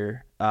last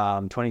year,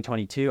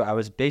 2022, I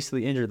was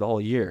basically injured the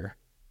whole year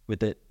with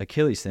the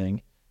Achilles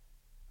thing.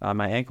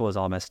 My ankle was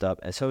all messed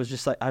up. And so it was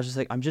just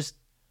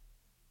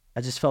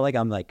I just felt like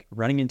I'm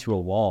running into a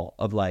wall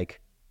of I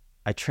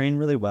train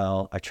really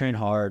well. I train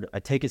hard. I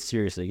take it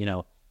seriously.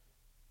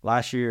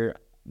 Last year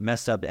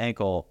messed up the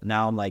ankle.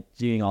 Now I'm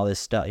doing all this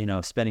stuff,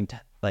 spending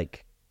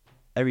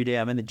every day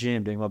I'm in the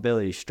gym doing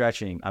mobility,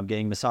 stretching. I'm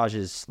getting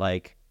massages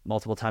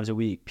multiple times a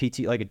week,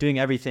 PT, doing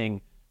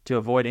everything to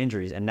avoid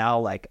injuries. And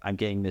now I'm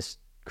getting this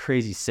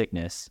crazy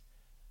sickness.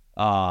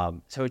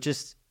 So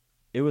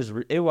it was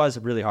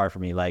really hard for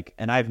me.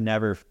 And I've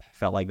never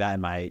felt like that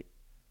in my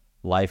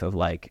life of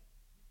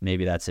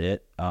maybe that's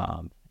it.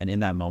 And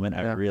in that moment,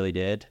 I really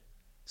did.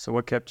 So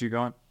what kept you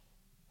going?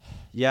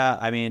 Yeah,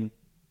 I mean,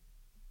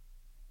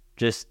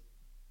 just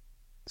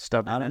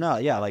stubbornness. I don't know.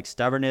 Yeah,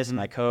 stubbornness,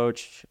 my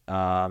coach,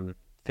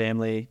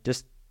 family,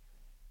 just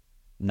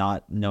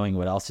not knowing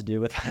what else to do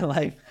with my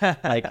life.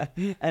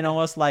 And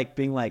almost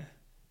being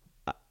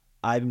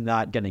I'm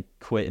not going to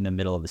quit in the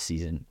middle of the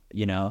season.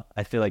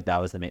 I feel like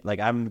that was the main,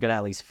 I'm going to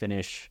at least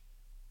finish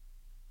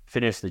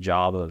the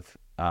job of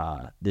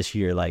this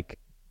year. I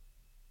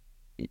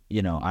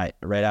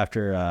right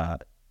after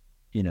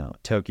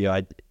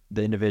Tokyo,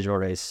 the individual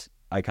race,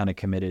 I kind of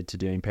committed to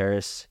doing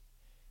Paris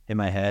in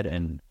my head,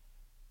 and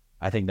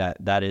I think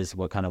that is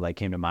what kind of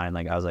came to mind.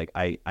 I was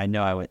I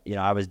know I went,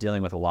 I was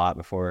dealing with a lot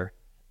before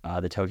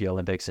the Tokyo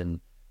Olympics, and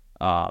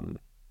I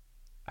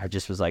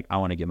just was I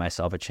want to give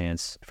myself a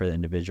chance for the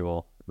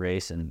individual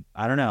race, and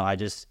I don't know, I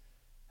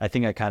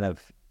think I kind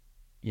of,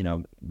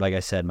 like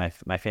I said,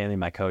 my family,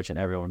 my coach, and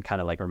everyone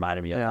kind of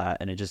reminded me of that,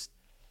 and it just.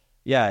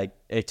 Yeah,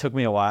 it took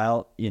me a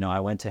while. I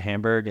went to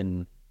Hamburg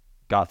and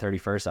got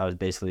 31st. I was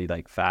basically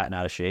fat and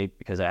out of shape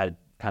because I had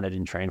kind of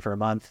didn't train for a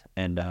month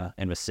and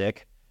was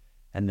sick.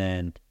 And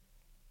then,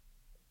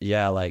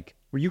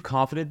 were you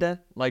confident then?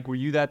 Were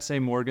you that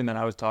same Morgan that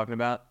I was talking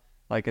about?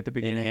 At the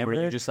beginning, in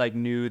where you just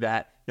knew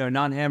that, no,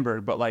 not in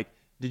Hamburg, but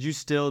did you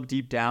still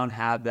deep down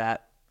have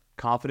that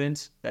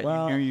confidence that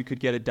you knew you could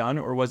get it done?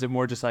 Or was it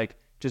more just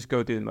just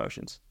go through the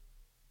motions?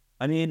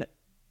 I mean,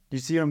 you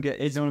see what I'm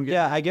getting?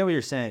 Yeah, I get what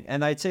you're saying.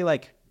 And I'd say I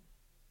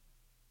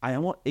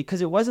don't want,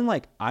 because it wasn't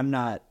I'm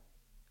not,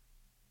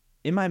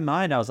 in my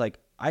mind, I was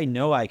I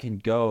know I can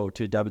go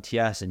to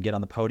WTS and get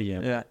on the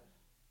podium. Yeah.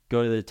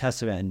 Go to the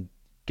test event and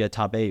get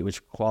top 8,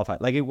 which qualified.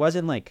 It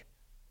wasn't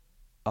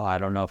oh, I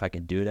don't know if I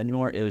can do it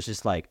anymore. It was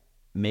just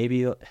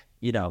maybe,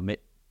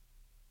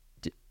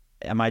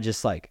 am I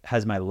just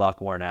has my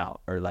luck worn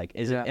out? Or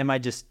am I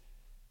just,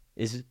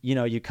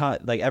 you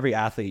can't, every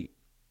athlete,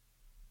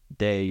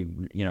 they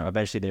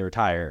eventually they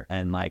retire,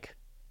 and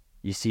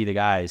you see the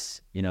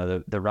guys,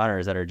 the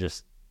runners that are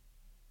just,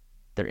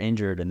 they're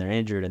injured and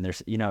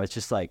there's it's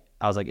just I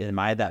was am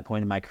I at that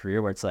point in my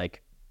career where it's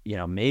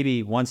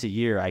maybe once a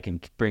year I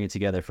can bring it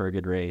together for a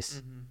good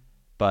race. Mm-hmm.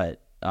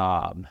 But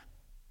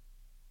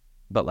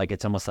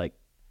it's almost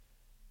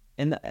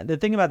and the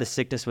thing about the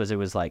sickness was, it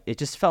was it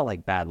just felt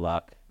like bad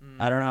luck.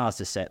 I don't know how else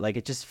to say it.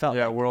 It just felt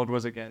world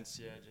was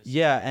against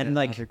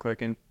and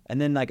clicking. And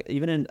then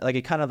even in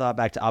it kind of thought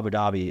back to Abu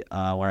Dhabi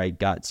where I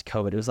got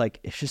COVID. It was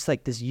it's just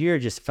this year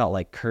just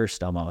felt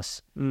cursed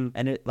almost.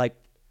 And it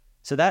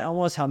so that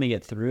almost helped me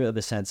get through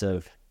the sense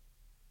of,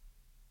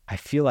 I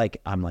feel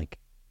I'm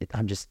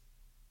just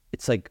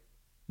it's like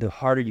the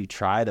harder you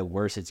try, the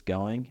worse it's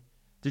going.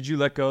 Did you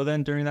let go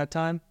then during that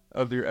time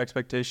of your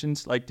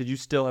expectations? Like, did you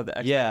still have the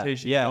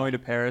expectation going to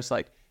Paris?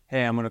 Like,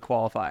 hey, I'm going to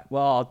qualify.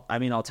 Well, I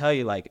mean, I'll tell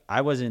you, like,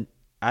 I wasn't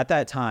at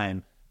that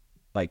time,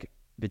 like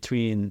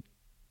between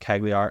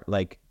Cagliari,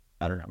 like,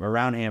 I don't know,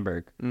 around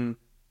Hamburg.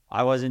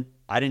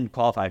 I didn't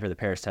qualify for the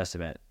Paris test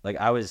event. Like,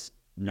 I was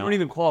You weren't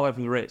even qualified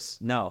for the race.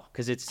 No,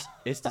 because it's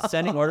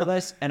descending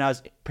orderless, and I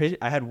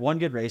had one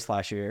good race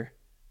last year.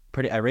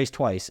 I raced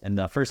twice, and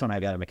the first one I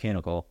got a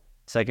mechanical.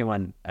 Second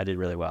one I did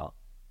really well.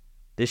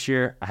 This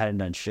year I hadn't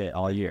done shit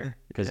all year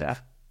because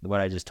of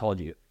what I just told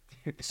you.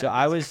 So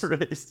I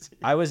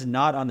was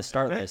not on the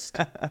start list,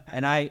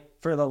 and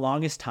for the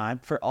longest time,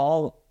 for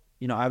all,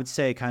 I would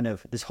say kind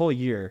of this whole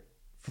year.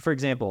 For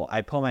example,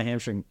 I pulled my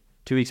hamstring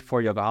 2 weeks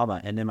before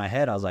Yokohama, and in my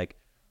head I was like,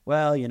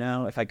 well,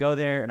 if I go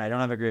there and I don't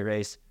have a great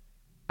race,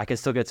 I can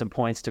still get some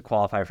points to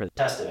qualify for the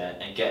test event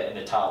and get in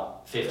the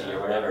top 50 or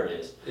whatever it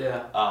is.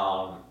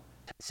 Yeah.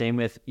 Same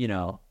with,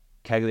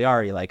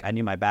 Cagliari. Like, I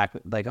knew my back,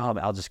 like, oh,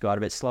 I'll just go out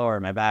a bit slower.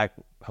 My back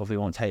hopefully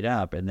won't tighten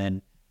up. And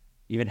then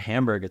even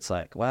Hamburg, it's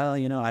like, well,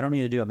 I don't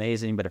need to do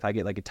amazing, but if I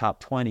get like a top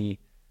 20,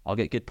 I'll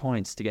get good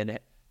points to get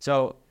it.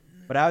 So,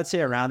 but I would say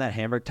around that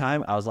Hamburg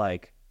time, I was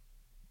like,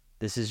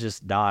 this is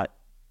just not,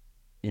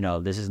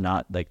 this is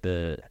not like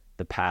the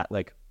path.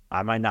 Like,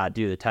 I might not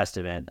do the test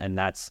event, and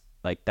I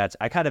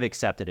kind of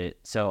accepted it.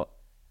 So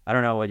I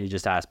don't know what you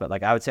just asked, but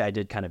like, I would say I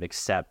did kind of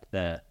accept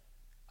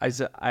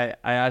I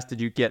asked,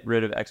 did you get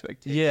rid of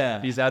expectations? Yeah.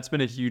 Because that's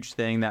been a huge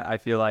thing that I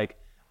feel like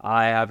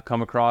I have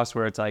come across,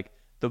 where it's like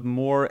the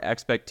more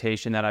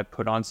expectation that I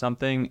put on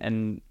something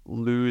and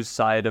lose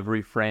sight of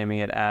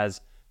reframing it as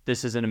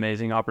this is an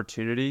amazing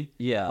opportunity.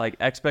 Yeah. Like,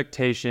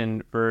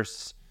 expectation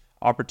versus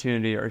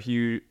opportunity are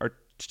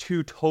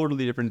two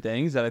totally different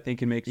things that I think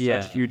can make such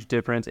a huge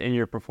difference in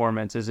your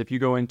performance. Is if you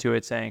go into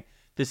it saying,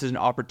 this is an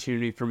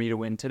opportunity for me to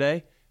win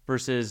today,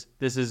 versus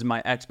this is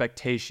my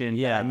expectation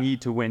that I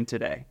need to win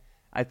today.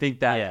 I think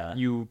that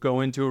you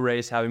go into a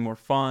race having more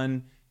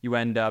fun, you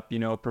end up,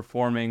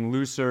 performing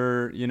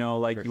looser, you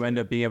end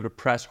up being able to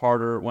press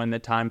harder when the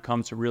time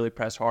comes to really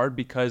press hard,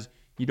 because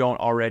you don't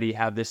already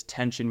have this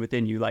tension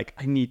within you, like,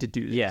 I need to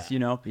do this,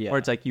 or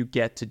it's like, you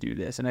get to do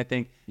this. And I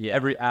think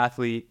every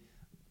athlete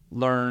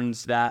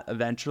learns that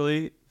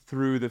eventually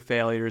through the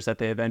failures that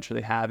they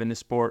eventually have in the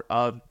sport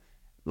of,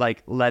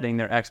 like, letting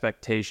their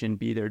expectation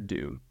be their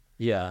doom.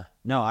 Yeah,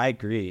 no, I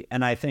agree.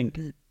 And I think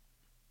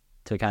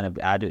to kind of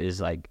add to it is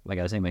like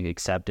I was saying, like,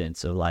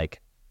 acceptance of,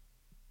 like,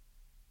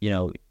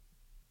 you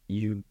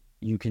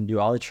can do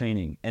all the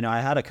training. And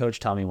I had a coach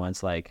tell me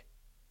once, like,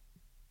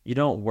 you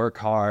don't work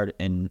hard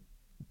and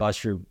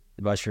bust your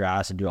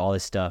ass and do all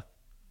this stuff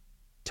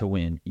to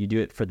win. You do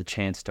it for the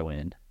chance to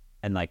win.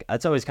 And like,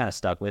 that's always kind of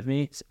stuck with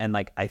me. And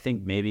like, I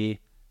think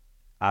maybe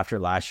after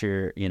last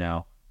year,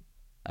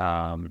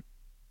 and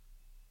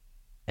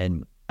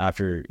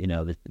after,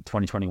 the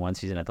 2021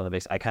 season at the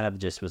Olympics, I kind of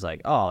just was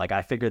like, oh, like,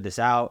 I figured this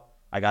out.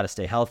 I got to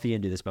stay healthy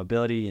and do this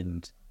mobility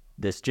and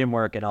this gym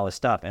work and all this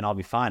stuff, and I'll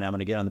be fine. I'm going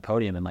to get on the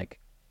podium and, like,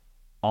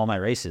 all my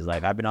races.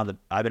 Like, I've been on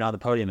the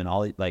podium and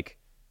all, like,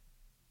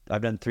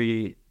 I've done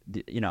 3,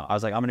 I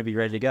was like, I'm going to be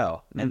ready to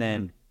go. And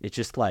then it's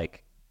just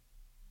like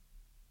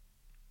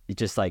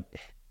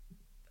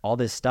all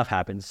this stuff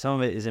happens.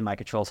 Some of it is in my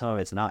control, some of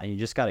it's not, and you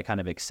just got to kind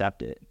of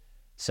accept it.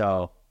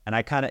 So, and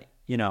I kind of,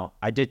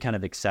 I did kind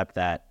of accept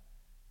that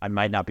I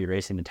might not be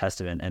racing the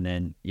test event. And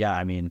then,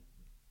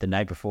 the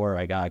night before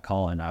I got a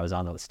call and I was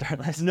on the start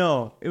list.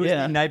 No, it was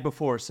the night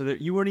before. So that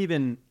you weren't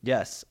even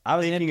I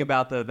was thinking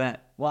about the event.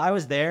 Well, I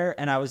was there,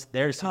 and I was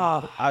there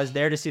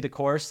to see the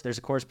course. There's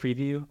a course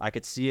preview. I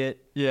could see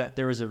it. Yeah.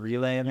 There was a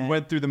relay event. You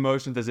went through the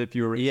motions as if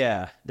you were...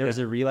 Yeah. There was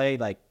a relay,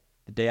 like,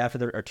 the day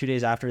after or 2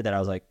 days after that. I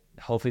was like,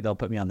 hopefully they'll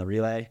put me on the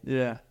relay.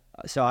 Yeah.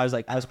 So I was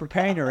like, I was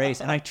preparing to race,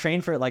 and I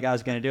trained for it like I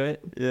was going to do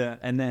it. Yeah.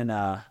 And then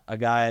a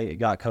guy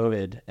got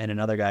COVID, and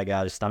another guy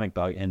got a stomach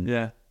bug, and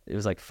it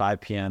was like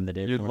 5 p.m. the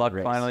day before your luck the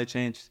race. finally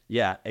changed.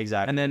 Yeah,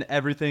 exactly. And then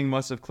everything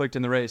must have clicked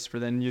in the race for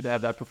then you to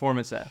have that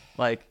performance set.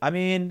 Like, I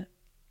mean,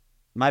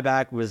 my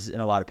back was in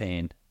a lot of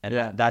pain,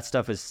 and that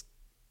stuff is,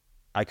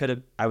 I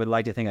would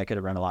like to think I could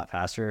have run a lot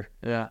faster.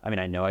 Yeah. I mean,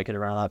 I know I could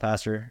have run a lot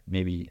faster.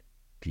 Maybe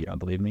you don't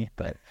believe me,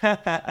 but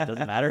it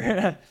doesn't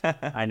matter.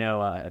 I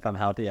know if I'm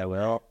healthy, I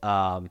will.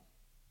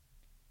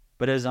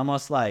 But it was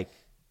almost like,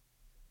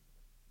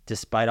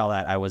 despite all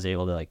that, I was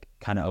able to, like,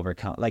 kind of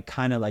overcome, like,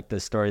 kind of like the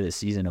story of the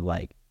season of,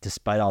 like,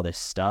 despite all this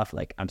stuff,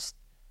 like,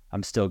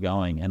 I'm still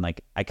going. And,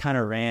 like, I kind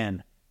of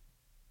ran,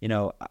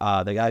 the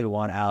guy who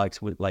won, Alex,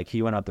 like,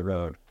 he went up the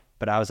road,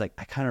 but I was like,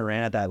 I kind of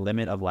ran at that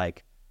limit of,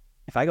 like,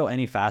 if I go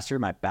any faster,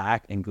 my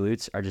back and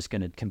glutes are just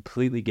going to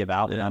completely give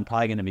out, and I'm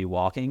probably going to be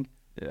walking.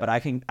 Yeah. But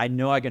I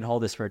know I can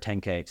hold this for a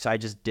 10K. So I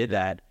just did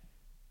that.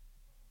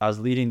 I was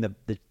leading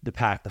the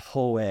pack the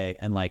whole way,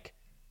 and, like,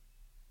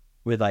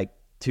 with, like,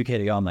 2K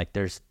to go, I'm like,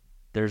 there's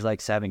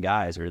like 7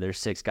 guys, or there's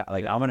 6 guys.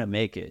 Like, I'm going to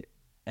make it.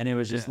 And it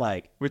was just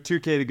like, with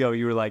 2K to go,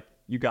 you were like,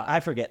 you got it. I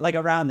forget, like,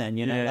 around then,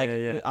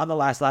 on the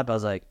last lap, I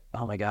was like,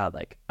 oh my God,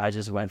 like I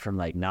just went from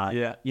like not,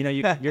 Yeah. you know,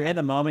 you're in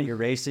the moment, you're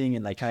racing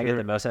and like trying to get Sure.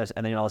 the most out of it,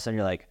 and then all of a sudden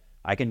you're like,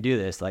 I can do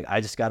this. Like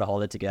I just got to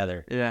hold it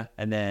together. Yeah.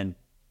 And then,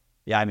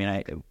 yeah, I mean,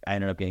 I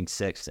ended up getting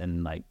sixth,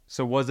 and like,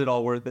 So was it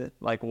all worth it?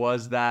 Like,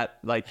 was that,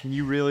 like, can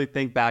you really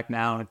think back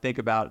now and think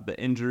about the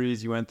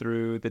injuries you went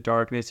through, the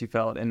darkness you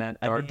felt in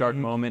that dark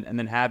moment, and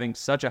then having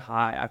such a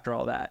high after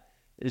all that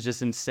is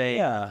just insane.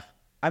 yeah,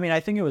 I mean, I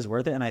think it was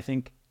worth it. And I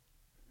think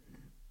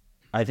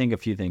a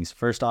few things.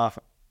 First off,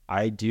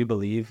 I do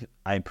believe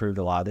I improved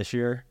a lot this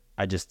year.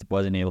 I just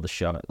wasn't able to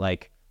show it.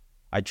 Like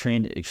I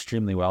trained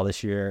extremely well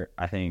this year.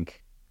 I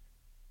think,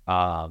 you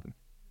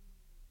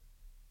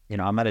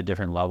know, I'm at a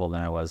different level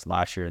than I was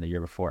last year and the year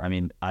before. I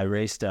mean, I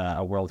raced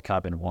a World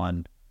Cup and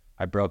won.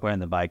 I broke away on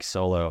the bike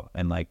solo,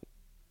 and like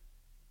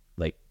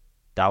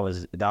that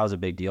was a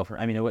big deal for.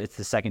 I mean, it's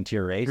the second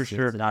tier race. For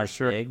sure, It's not for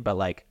sure. big, but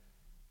like,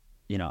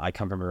 you know, I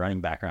come from a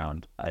running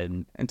background,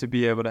 and to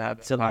be able to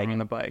have to power like on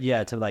the bike.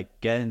 yeah, to like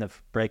get in the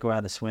breakaway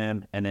on the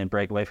swim and then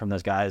break away from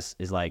those guys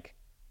is like,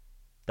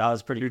 that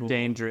was pretty. You're cool.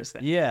 dangerous.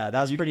 Then. Yeah, that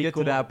was you pretty get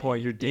cool. to that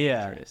point, you're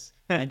dangerous.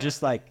 And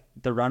just like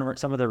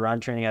some of the run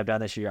training I've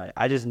done this year,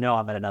 I just know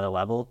I'm at another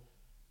level.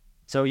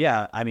 So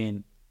yeah, I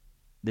mean,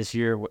 this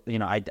year, you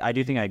know, I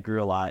do think I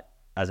grew a lot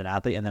as an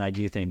athlete, and then I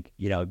do think,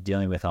 you know,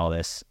 dealing with all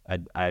this,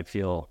 I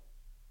feel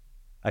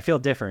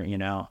different, you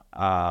know.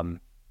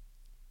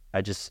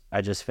 I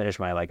just finished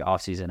my like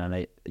off season, and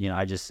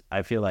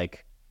I feel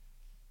like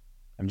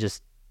I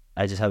just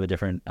have a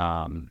different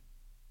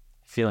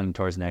feeling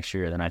towards next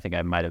year than I think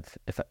I might have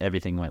if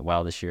everything went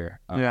well this year.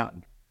 Yeah,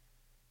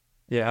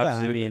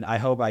 absolutely. I mean, I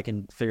hope I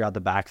can figure out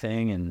the back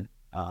thing, and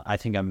I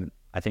think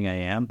I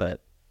am,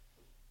 but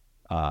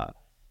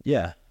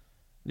yeah,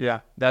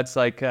 that's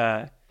like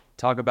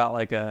talk about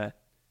like a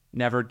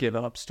never give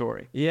up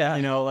story. Yeah,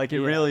 you know, like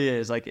it really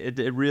is. Like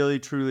it really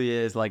truly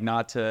is. Like,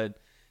 not to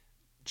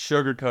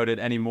sugarcoat it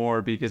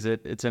anymore, because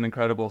it's an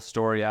incredible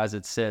story as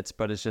it sits,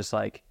 but it's just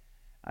like,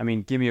 I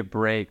mean, give me a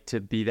break to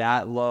be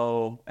that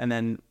low and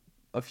then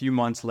a few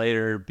months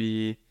later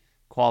be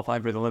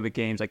qualifying for the Olympic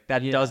Games. Like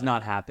that does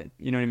not happen.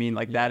 You know what I mean?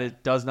 Like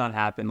that does not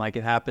happen. Like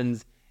it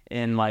happens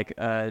in like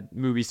a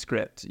movie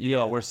script, you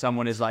know, where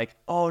someone is like,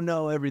 oh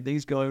no,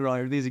 everything's going wrong,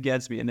 everything's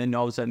against me, and then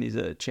all of a sudden he's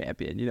a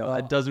champion. You know,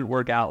 it doesn't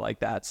work out like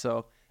that.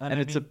 So, and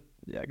it's go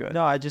ahead.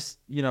 No, I just,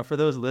 you know, for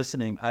those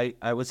listening,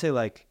 I would say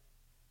like,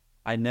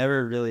 I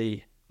never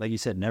really, like you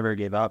said, never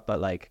gave up, but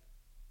like,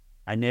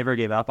 I never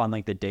gave up on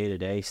like the day to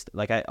day.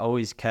 Like I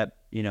always kept,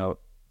 you know,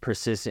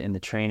 persistent in the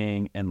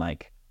training, and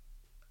like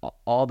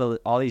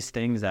all these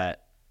things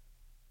that,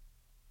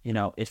 you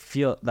know, it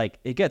feel like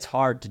it gets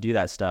hard to do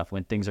that stuff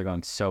when things are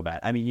going so bad.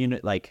 I mean, you know,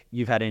 like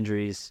you've had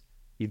injuries,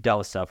 you've dealt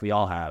with stuff, we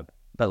all have,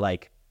 but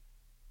like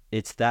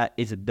it's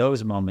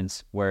those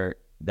moments where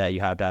that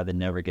you have to have the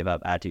never give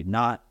up attitude,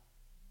 not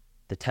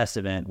the test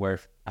event where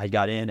I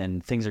got in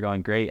and things are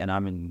going great and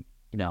I'm going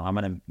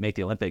to make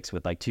the Olympics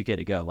with like 2K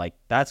to go. Like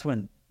that's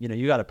when, you know,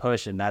 you got to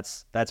push, and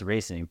that's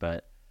racing.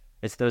 But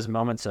it's those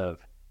moments of,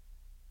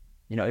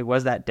 you know, it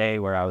was that day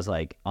where I was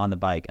like on the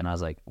bike and I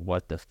was like,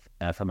 what the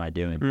F am I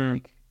doing?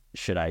 Like,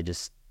 should I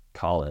just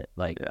call it?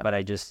 Like, but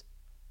I just,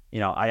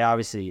 you know, I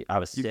was sick.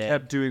 You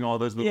kept doing all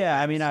those little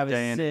I mean, I was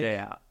day in, sick. day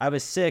out. I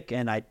was sick,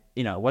 and I,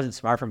 you know, it wasn't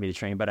smart for me to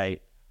train, but I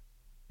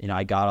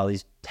got all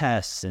these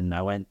tests, and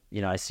I went,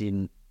 you know,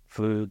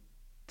 flew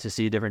to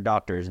see different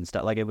doctors and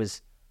stuff. Like it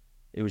was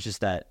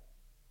just that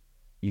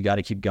you got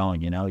to keep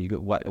going, you know,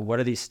 what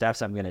are these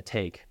steps I'm going to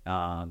take,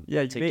 to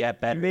get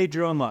better. You made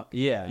your own luck.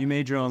 Yeah, you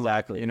made your own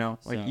exactly. luck, you know,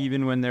 like So,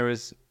 even when there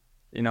was,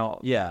 you know.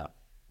 Yeah.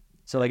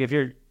 So like if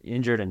you're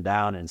injured and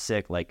down and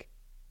sick, like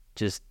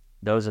just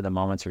those are the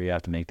moments where you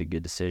have to make the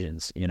good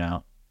decisions, you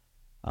know,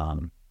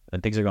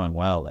 and things are going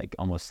well. Like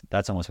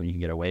that's almost when you can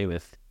get away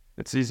with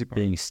It's easy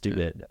being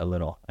stupid a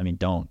little. I mean,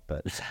 don't,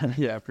 but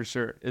yeah, for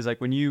sure. It's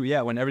like when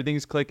when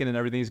everything's clicking and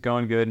everything's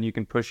going good and you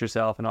can push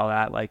yourself and all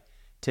that, like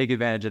take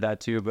advantage of that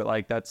too. But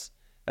like that's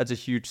a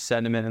huge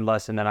sentiment and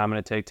lesson that I'm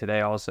going to take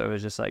today also,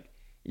 is just like,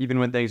 even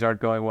when things aren't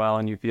going well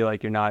and you feel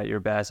like you're not at your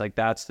best, like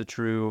that's the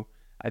true,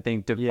 I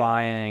think,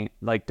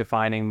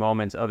 defining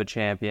moments of a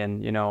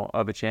champion, you know,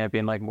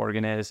 like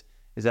Morgan is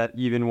that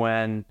even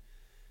when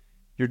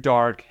you're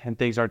dark and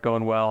things aren't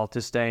going well,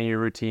 to stay in your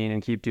routine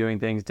and keep doing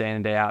things day in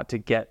and day out to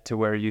get to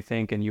where you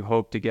think and you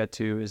hope to get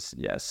to is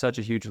such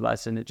a huge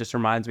lesson. It just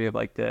reminds me of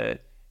like the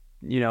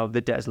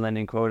Des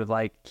Linden quote of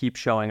like, keep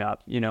showing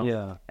up, you know?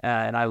 Yeah.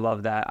 And I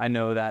love that. I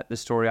know that the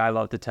story I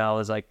love to tell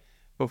is like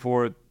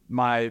before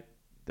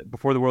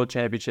the World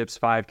Championships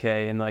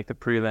 5K and like the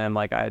prelim,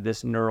 like I had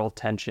this neural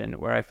tension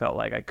where I felt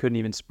like I couldn't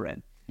even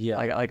sprint. Yeah.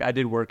 Like I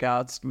did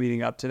workouts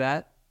leading up to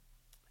that,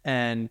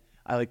 and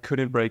I like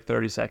couldn't break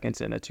 30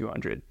 seconds in a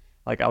 200.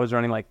 Like I was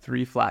running like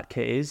 3 flat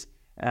Ks,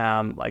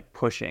 like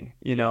pushing,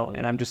 you know,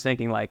 and I'm just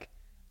thinking like,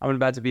 I'm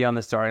about to be on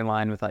the starting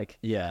line with like,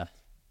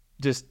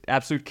 just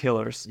absolute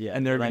killers. Yeah.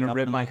 And they're going to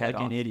rip my head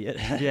like off. an idiot.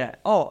 Yeah.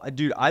 Oh,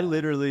 dude, I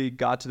literally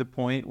got to the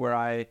point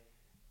where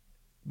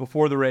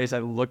before the race, I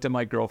looked at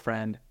my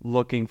girlfriend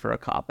looking for a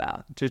cop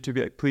out, just to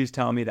be like, please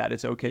tell me that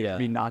it's okay for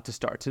me not to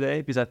start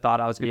today, because I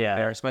thought I was going to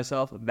embarrass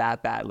myself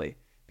that badly.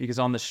 Because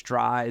on the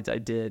strides I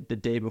did the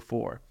day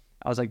before,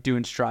 I was like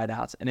doing stride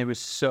outs, and it was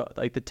so,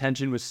 like, the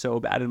tension was so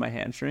bad in my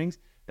hamstrings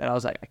that I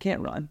was like, I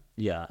can't run.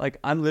 Yeah. Like,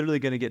 I'm literally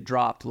going to get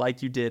dropped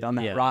like you did on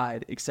that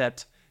ride,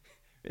 except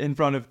in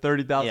front of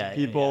 30,000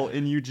 people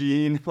in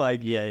Eugene.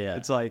 Like,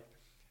 it's like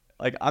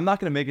I'm not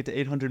going to make it to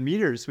 800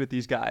 meters with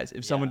these guys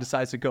if someone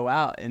decides to go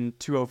out in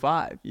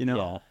 2:05, you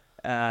know?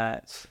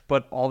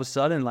 But all of a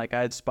sudden, like,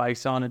 I had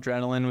spikes on,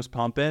 adrenaline was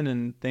pumping,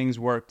 and things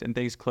worked and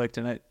things clicked,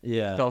 and it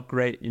felt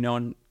great, you know,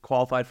 and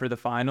qualified for the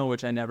final,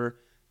 which I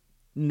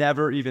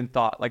never even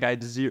thought. Like, I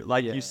had zero,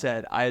 like you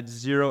said, I had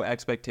zero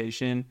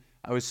expectation.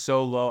 I was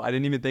so low. I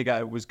didn't even think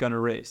I was going to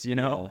race, you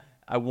know?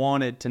 I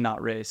wanted to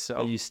not race.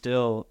 So you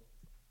still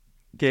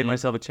gave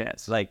myself a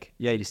chance. Like,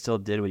 you still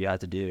did what you had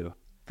to do.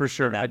 For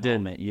sure. I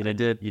did. You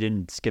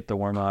didn't skip the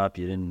warm up.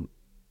 You didn't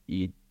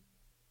eat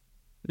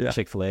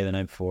Chick-fil-A the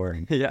night before.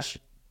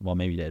 Well,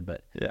 maybe you did,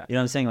 but you know what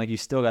I'm saying? Like, you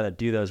still got to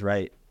do those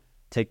right,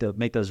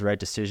 make those right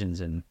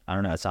decisions. And I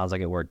don't know, it sounds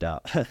like it worked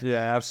out.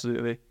 Yeah,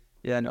 absolutely.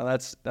 Yeah, no,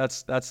 that's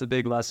the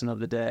big lesson of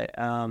the day.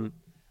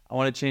 I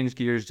want to change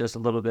gears just a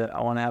little bit.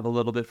 I want to have a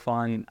little bit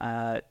fun.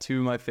 Two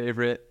of my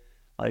favorite,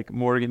 like,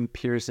 Morgan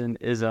Pearson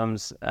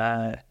isms,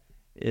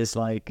 is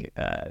like,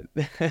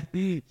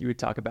 you would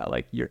talk about,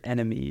 like, your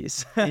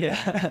enemies,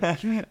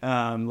 like,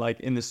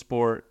 in the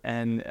sport,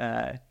 and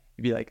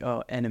you'd be like,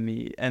 oh,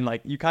 enemy, and,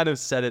 like, you kind of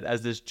said it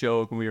as this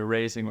joke when we were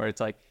racing, where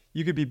it's like,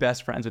 you could be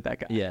best friends with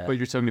that guy, but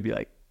you're still gonna be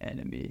like,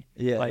 enemy,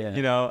 you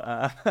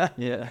know.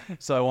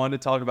 So I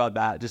wanted to talk about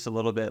that just a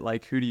little bit.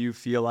 Like, who do you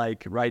feel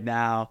like right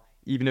now,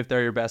 even if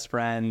they're your best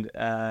friend,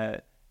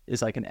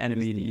 is like an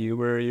enemy to you,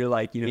 where you're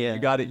like, you know,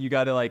 you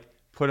gotta like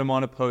put them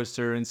on a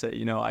poster and say,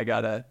 you know, I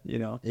gotta, you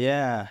know, keep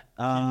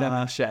them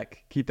in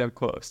check, keep them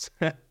close.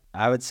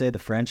 I would say the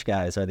French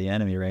guys are the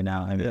enemy right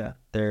now. I mean,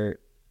 they're,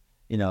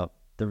 you know,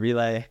 the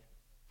relay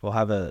will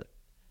have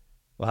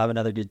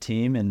another good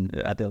team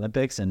at the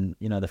Olympics, and,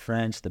 you know, the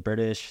French, the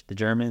British, the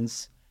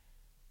Germans,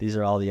 these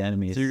are all the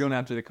enemies. So you're going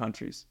after the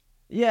countries.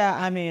 Yeah,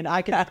 I mean,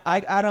 I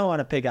don't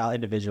want to pick out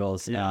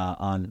individuals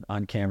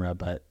on camera,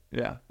 but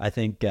I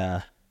think,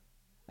 I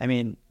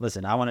mean,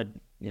 listen, I want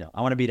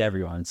to beat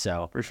everyone.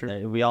 So for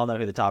sure, we all know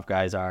who the top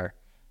guys are.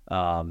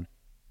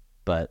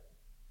 But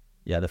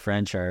yeah, the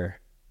French are,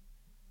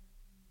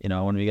 you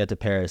know, when we get to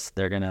Paris,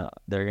 they're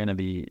gonna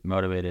be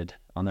motivated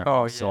on their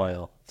own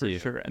soil for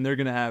sure, and they're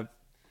gonna have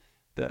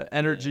the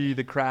energy,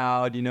 the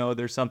crowd. You know,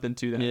 there's something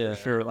to that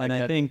for sure. Like, and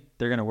I think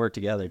they're gonna work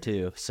together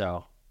too.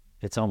 So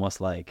it's almost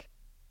like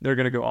they're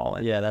going to go all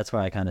in. Yeah, that's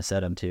why I kind of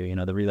said them too. You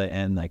know, the relay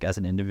and, like, as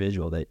an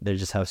individual, they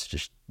just have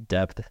such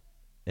depth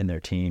in their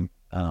team.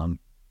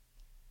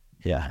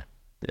 Yeah,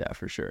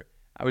 for sure.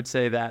 I would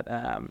say that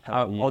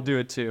I'll do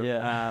it too.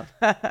 Yeah.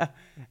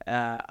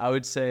 I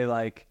would say,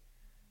 like,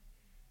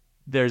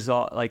 there's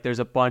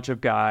a bunch of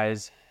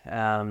guys,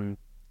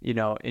 you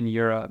know, in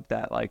Europe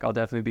that, like, I'll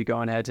definitely be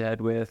going head to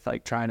head with,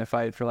 like, trying to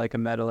fight for, like, a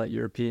medal at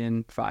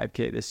European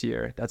 5K this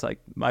year. That's, like,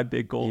 my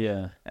big goal.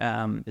 Yeah.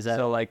 Is that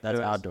so? Like, that's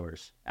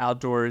outdoors?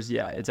 Outdoors.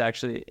 Yeah.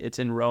 It's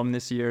in Rome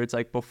this year. It's,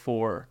 like,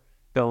 before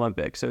the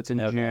Olympics, so it's in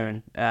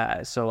June.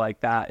 So,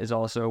 like, that is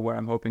also where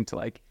I'm hoping to,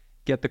 like,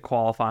 get the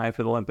qualifying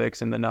for the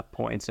Olympics and enough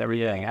points and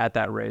everything at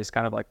that race,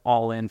 kind of, like,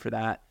 all in for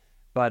that.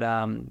 But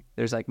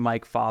there's, like,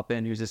 Mike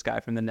Foppen, who's this guy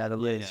from the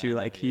Netherlands, who,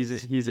 like, he's a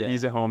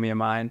homie of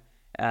mine.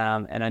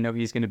 And I know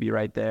he's going to be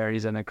right there.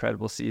 He's an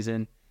incredible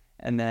season.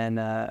 And then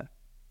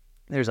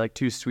there's, like,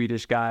 two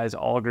Swedish guys,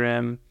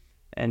 Algrim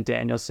and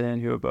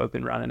Danielson, who have both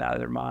been running out of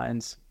their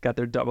minds, got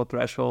their double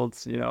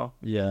thresholds, you know,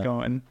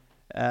 going.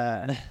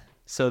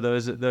 So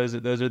those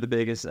are the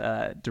biggest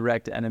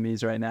direct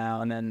enemies right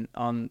now. And then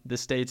on the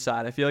state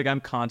side, I feel like I'm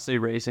constantly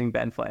racing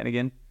Ben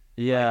Flanagan.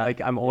 Yeah, like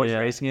I'm always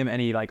racing him,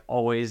 and he, like,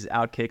 always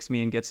outkicks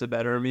me and gets the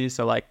better of me.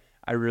 So, like,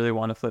 I really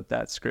want to flip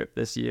that script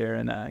this year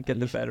and get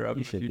the better of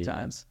him a few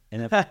times.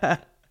 And if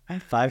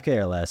 5K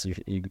or less,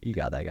 you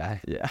got that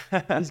guy. Yeah,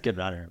 he's a good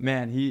runner.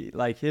 Man,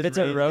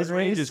 his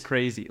range is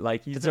crazy.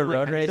 Like, it's a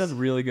road race. He does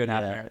really good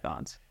half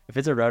marathons. If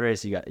it's a road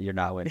race, you're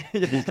not winning.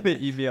 He's gonna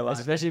eat me alive.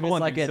 Especially if it's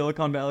like a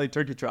Silicon Valley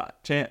Turkey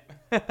Trot champ.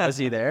 Was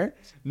he there?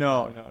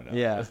 No.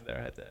 Yeah, he wasn't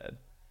there head to head.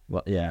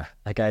 Well, yeah,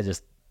 that guy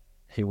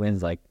he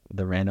wins, like,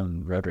 the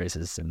random road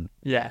races, and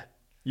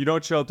you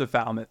don't show up to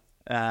Falmouth.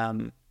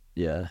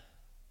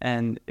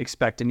 And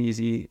expect an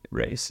easy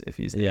race if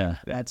he's there.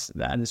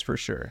 That is for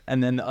sure.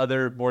 And then the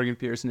other Morgan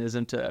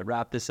Pearsonism, to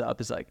wrap this up,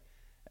 is, like,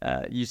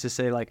 used to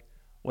say, like,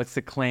 what's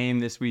the claim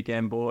this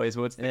weekend, boys?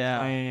 What's the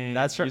claim?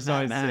 That's right.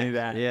 Saying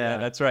that. Yeah,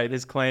 that's right.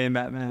 His claim,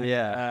 Matt.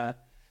 Yeah.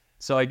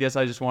 So I guess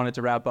I just wanted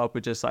to wrap up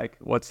with just, like,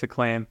 what's the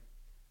claim?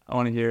 I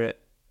want to hear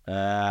it.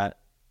 For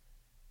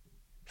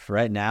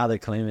right now, the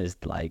claim is,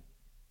 like,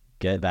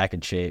 get back in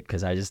shape,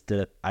 because I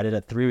did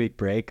a 3-week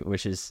break,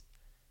 which is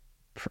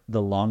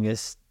the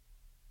longest,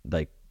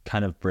 like,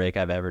 kind of break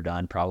I've ever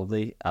done,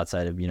 probably,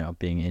 outside of, you know,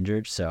 being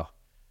injured. So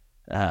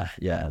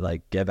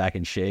like, get back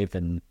in shape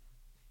and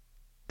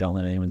don't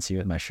let anyone see you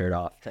with my shirt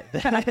off.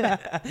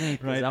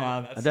 Right.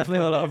 I'm definitely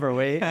a little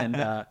overweight,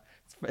 and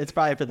it's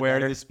probably for the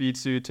wearing better. the speed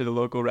suit to the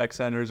local rec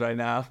centers right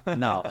now.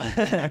 No.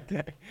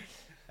 Okay.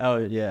 Oh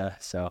yeah.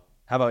 So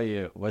how about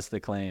you? What's the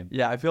claim?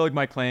 Yeah, I feel like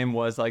my claim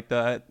was like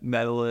the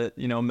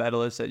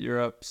medalist at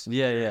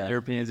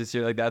Europeans this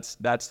year. Like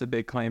that's the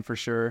big claim for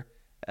sure.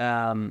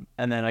 And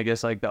then I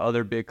guess like the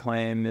other big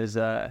claim is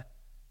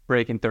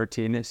breaking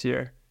 13 this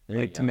year.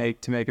 Like to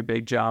make a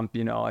big jump.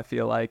 I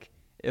feel like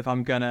if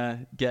I'm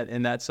gonna get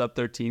in that sub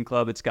 13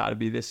 club, it's got to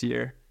be this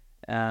year.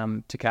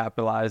 To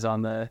capitalize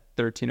on the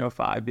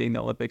 1305 being the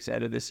Olympics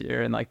end of this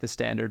year and like the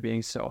standard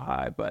being so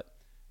high. But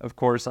of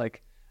course,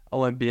 like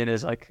Olympian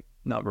is like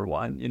number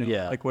one,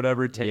 like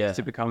whatever it takes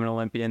to become an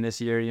Olympian this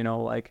year,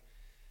 like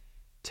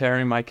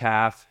tearing my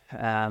calf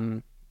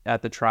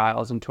at the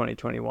trials in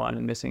 2021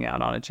 and missing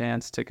out on a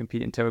chance to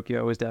compete in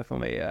Tokyo was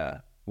definitely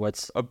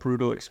what's a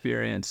brutal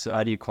experience. So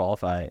how do you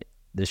qualify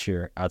this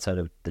year outside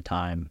of the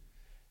time?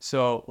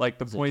 So like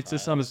the point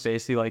system is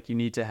basically like you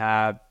need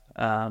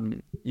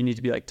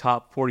to be like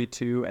top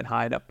 42 and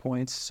high enough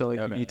points. So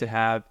like you need to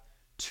have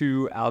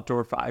 2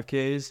 outdoor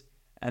 5Ks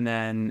and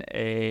then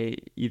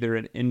either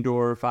an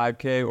indoor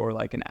 5K or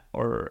like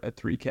or a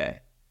 3K.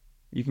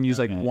 You can use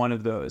like one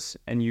of those,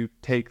 and you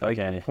take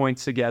like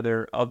points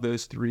together of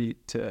those 3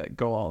 to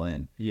go all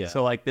in. Yeah.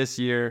 So like this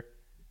year,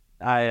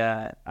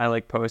 I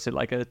like posted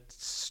like a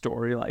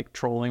story like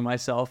trolling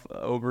myself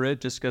over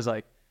it just because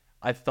like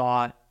I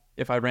thought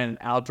if I ran an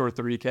outdoor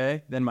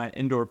 3K, then my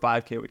indoor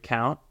 5K would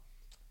count.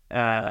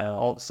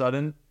 All of a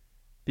sudden,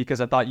 because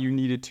I thought you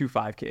needed 2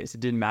 5Ks.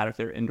 It didn't matter if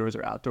they're indoors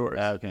or outdoors.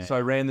 Okay. So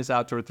I ran this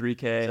outdoor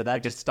 3K. So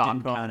that just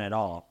didn't count at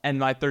all. And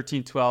my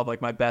 13:12,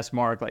 like my best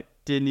mark, like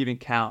didn't even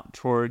count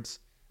towards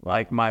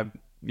like my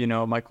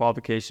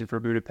qualification for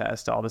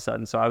Budapest all of a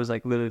sudden. So I was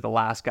like literally the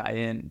last guy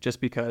in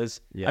just because,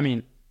 I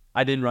mean,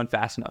 I didn't run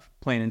fast enough,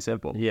 plain and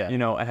simple,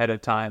 ahead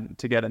of time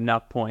to get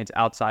enough points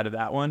outside of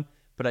that one.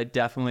 But I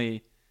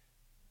definitely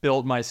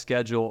built my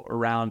schedule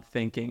around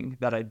thinking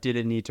that I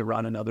didn't need to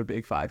run another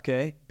big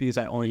 5K because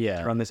I only need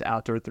to run this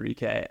outdoor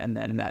 3K, and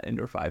then that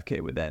indoor 5K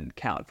would then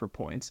count for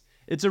points.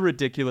 It's a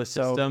ridiculous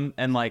system,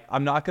 and like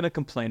I'm not going to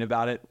complain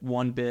about it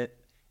one bit.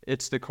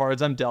 It's the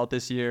cards I'm dealt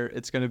this year.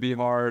 It's going to be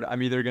hard.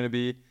 I'm either going to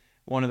be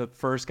one of the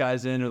first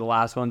guys in or the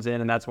last ones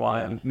in, and that's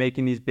why I'm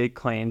making these big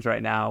claims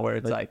right now where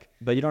it's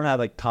but you don't have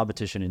like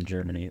competition in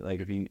Germany. Like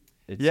if you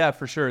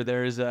for sure.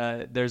 There's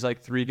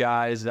like 3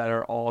 guys that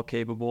are all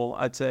capable,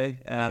 I'd say.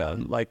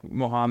 Like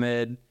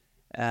Mohammed,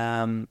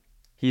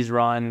 he's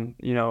run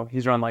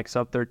like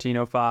sub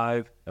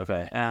 13:05.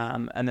 Okay.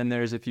 And then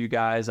there's a few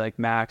guys like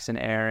Max and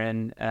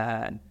Aaron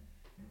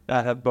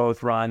that have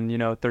both run,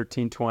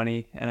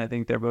 13:20, and I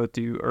think they're both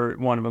or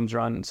one of them's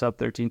run sub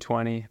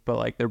 13:20, but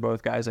like they're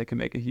both guys that can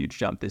make a huge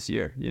jump this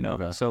year,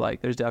 Okay. So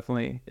like it's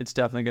definitely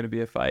going to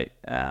be a fight.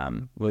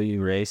 Will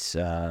you race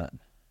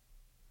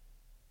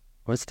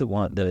what's the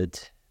one,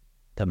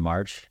 the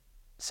March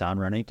sound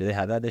running? Do they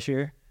have that this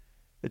year?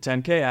 The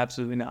 10K?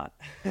 Absolutely not.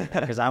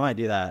 Because I might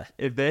do that.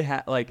 If they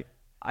have, like,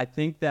 I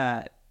think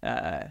that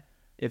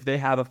if they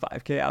have a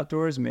 5K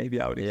outdoors, maybe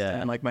I would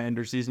extend like my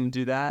indoor season to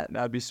do that.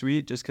 That would be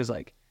sweet just because,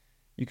 like,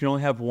 you can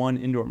only have one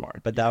indoor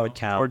mark. But that would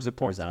count towards the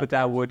points. But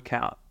that would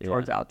count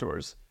towards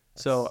outdoors.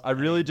 So I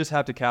really just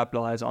have to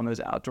capitalize on those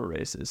outdoor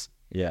races.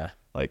 Yeah.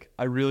 Like,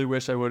 I really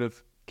wish I would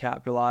have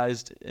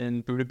capitalized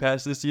in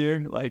Budapest this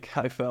year. Like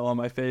I fell on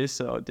my face,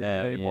 so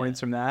didn't get any points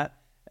from that.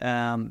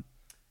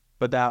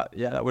 But that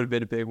would have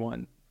been a big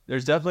one.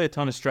 There's definitely a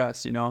ton of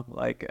stress,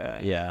 like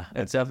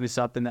it's definitely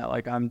something that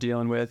like I'm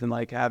dealing with and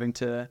like having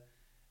to,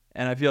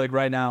 and I feel like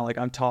right now like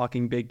I'm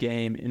talking big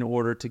game in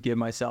order to give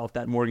myself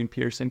that Morgan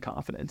Pearson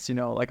confidence,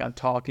 like I'm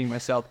talking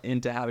myself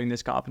into having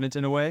this confidence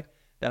in a way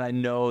that I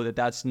know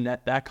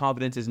that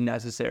confidence is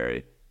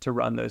necessary to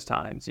run those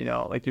times,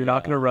 like you're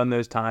not going to run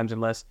those times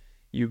unless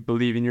you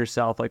believe in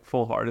yourself like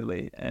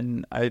full-heartedly.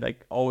 And I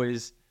like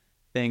always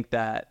think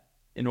that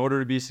in order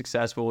to be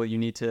successful, you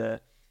need to,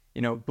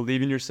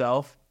 believe in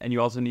yourself, and you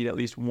also need at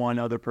least one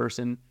other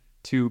person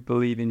to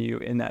believe in you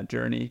in that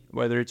journey,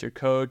 whether it's your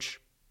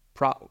coach,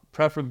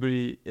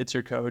 preferably it's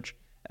your coach,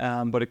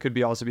 but it could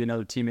also be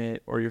another teammate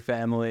or your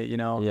family,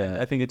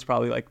 I think it's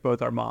probably like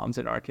both our moms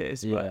in our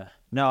case. But.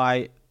 No,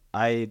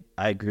 I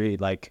agree.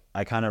 Like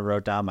I kind of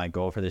wrote down my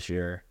goal for this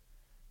year.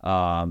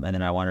 And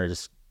then I wanted to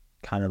just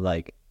kind of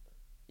like,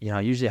 I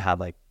usually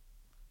have like,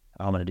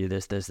 I'm going to do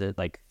this,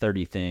 like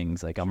 30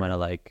 things. Like I'm going to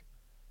like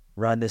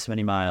run this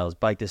many miles,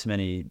 bike this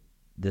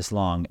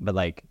long. But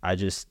like,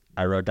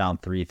 I wrote down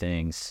 3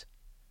 things,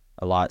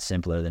 a lot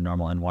simpler than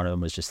normal. And one of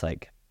them was just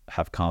like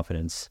have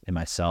confidence in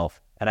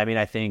myself. And I mean,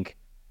 I think,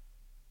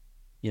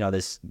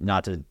 this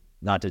not to,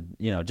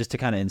 just to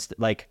kind of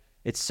like,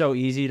 it's so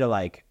easy to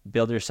like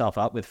build yourself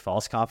up with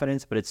false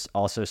confidence, but it's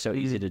also so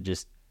easy to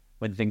just,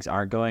 when things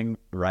aren't going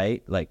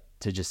right, like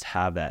to just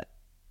have that,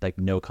 like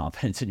no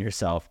confidence in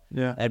yourself.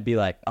 Yeah. I'd be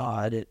like,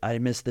 oh, I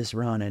missed this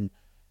run and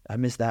I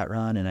missed that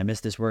run and I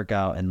missed this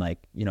workout. And like,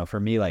 for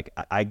me, like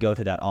I go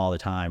through that all the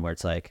time where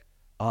it's like,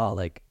 oh,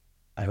 like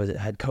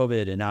had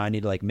COVID and now I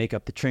need to like make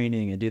up the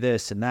training and do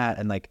this and that.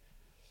 And like,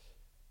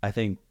 I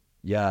think,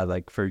 yeah,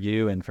 like for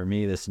you and for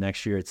me this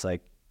next year, it's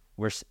like,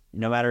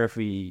 no matter if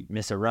we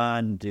miss a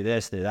run, do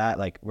this, do that,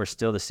 like we're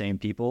still the same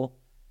people.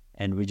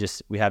 And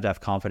we have to have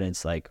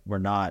confidence. Like we're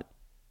not,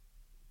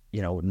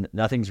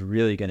 nothing's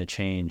really going to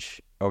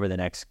change over the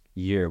next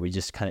year. You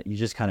just kind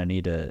of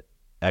need to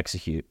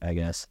execute, I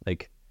guess.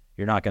 Like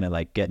you're not going to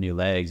like get new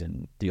legs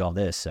and do all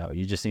this. So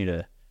you just need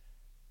to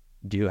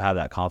have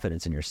that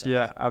confidence in yourself.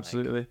 Yeah,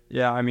 absolutely.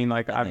 Yeah. I mean,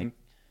 like I'm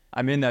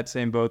in that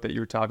same boat that you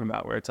were talking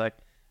about where it's like,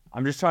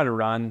 I'm just trying to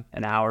run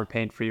an hour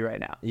pain free right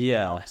now.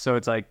 Yeah. So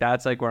it's like,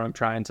 that's like where I'm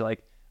trying to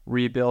like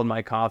rebuild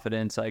my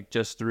confidence, like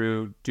just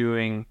through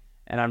doing.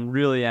 And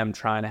I'm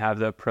trying to have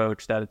the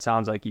approach that it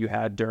sounds like you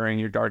had during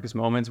your darkest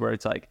moments where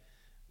it's like,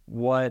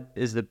 what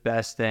is the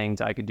best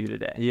things I could do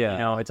today?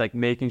 Yeah. It's like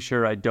making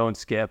sure I don't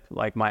skip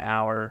like my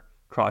hour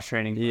cross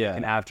training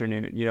an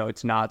afternoon.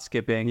 It's not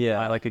skipping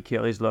my like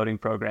Achilles loading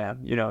program.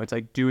 It's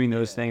like doing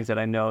those things that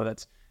I know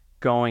that's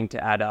going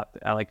to add up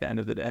at like the end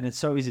of the day. And it's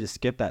so easy to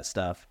skip that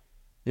stuff.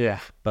 Yeah.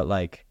 But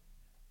like,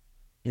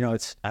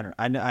 it's, I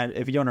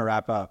if you want to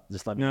wrap up,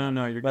 just let me know.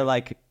 No, you're But good.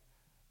 like,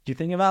 do you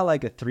think about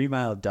like a 3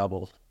 mile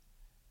double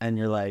and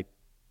you're like,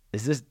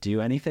 does this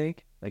do anything?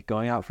 Like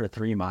going out for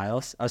 3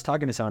 miles? I was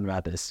talking to someone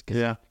about this.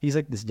 Yeah. He's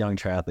like this young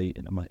triathlete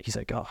and he's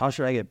like, oh, how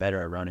should I get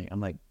better at running? I'm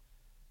like,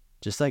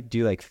 just like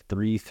do like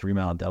 3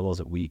 mile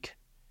doubles a week.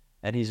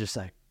 And he's just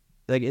like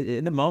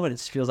in the moment, it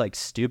feels like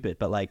stupid.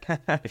 But like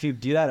if you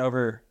do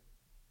that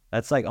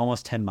that's like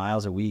almost 10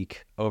 miles a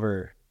week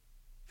over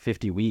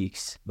 50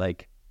 weeks,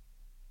 like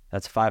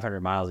that's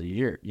 500 miles a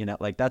year,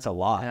 like that's a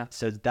lot. Yeah.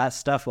 So that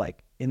stuff,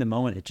 like in the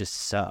moment, it just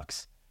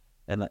sucks.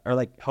 And or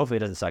like, hopefully it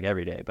doesn't suck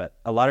every day, but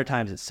a lot of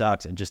times it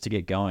sucks and just to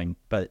get going.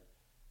 But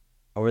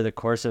over the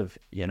course of,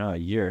 a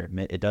year,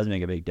 it does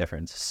make a big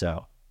difference.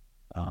 So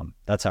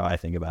that's how I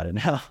think about it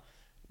now.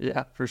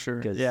 Yeah, for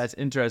sure. Yeah, it's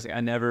interesting. I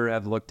never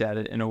have looked at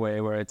it in a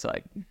way where it's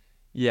like,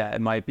 yeah,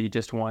 it might be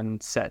just one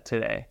set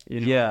today.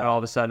 Yeah. All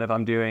of a sudden, if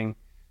I'm doing,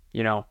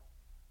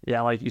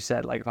 like you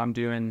said, like if I'm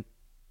doing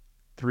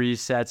 3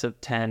 sets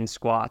of 10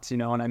 squats,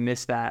 and I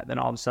miss that, then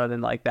all of a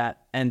sudden, like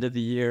that end of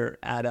the year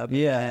add up.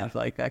 Yeah.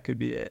 Like that could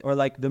be it. Or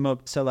like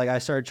so like I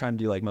started trying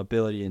to do like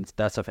mobility and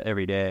that stuff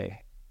every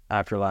day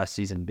after last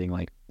season being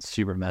like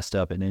super messed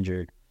up and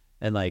injured.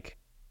 And like,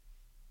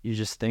 you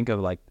just think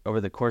of like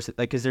over the course of,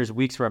 like, cause there's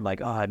weeks where I'm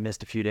like, oh, I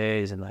missed a few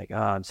days and like, oh,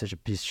 I'm such a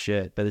piece of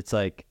shit. But it's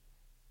like,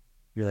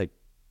 you're like,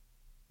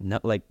 no,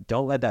 like,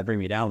 don't let that bring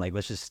me down. Like,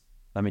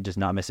 let me just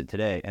not miss it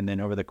today. And then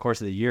over the course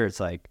of the year,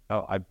 it's like,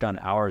 oh, I've done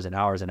hours and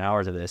hours and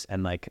hours of this.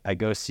 And like, I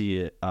go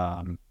see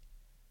a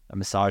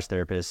massage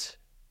therapist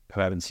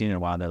who I haven't seen in a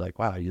while. And they're like,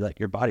 wow,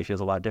 your body feels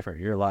a lot different.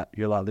 You're a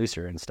lot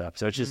looser and stuff.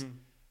 So it's just,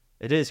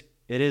 it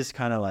is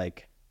kind of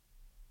like,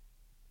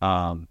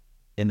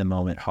 in the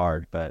moment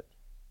hard, but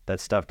that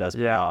stuff does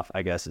pay off,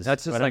 I guess.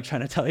 That's just what like I'm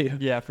trying to tell you.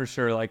 Yeah, for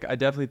sure. Like I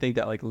definitely think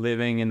that like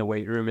living in the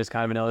weight room is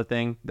kind of another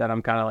thing that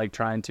I'm kind of like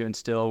trying to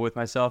instill with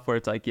myself where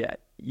it's like, yeah,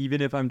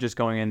 even if I'm just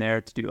going in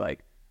there to do like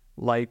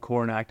light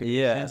core and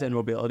activations and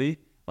mobility,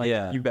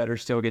 like you better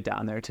still get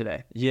down there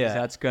today. Yeah. 'Cause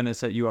that's going to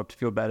set you up to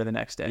feel better the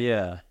next day.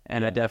 Yeah.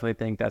 And I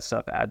definitely think that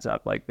stuff adds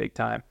up like big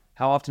time.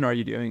 How often are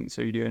you doing?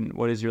 So you're doing,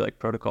 what is your like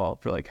protocol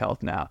for like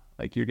health now?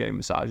 Like you're getting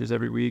massages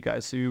every week, I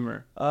assume,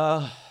 or?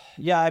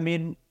 Yeah, I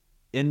mean,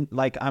 in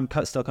like I'm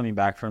still coming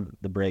back from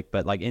the break,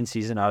 but like in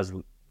season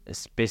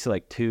it's basically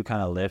like 2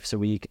 kind of lifts a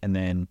week and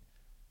then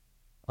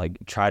like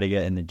try to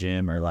get in the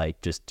gym or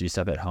like just do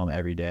stuff at home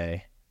every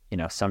day.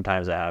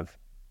 Sometimes I have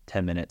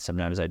 10 minutes,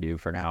 sometimes I do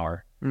for an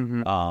hour.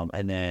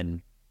 And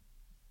then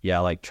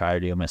like try to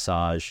do a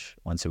massage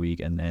once a week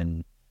and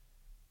then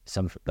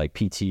some like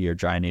PT or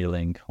dry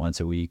needling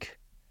once a week.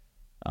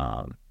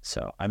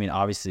 So I mean,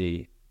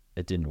 obviously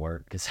it didn't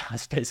work because I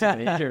was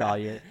basically injured all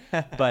year,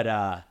 but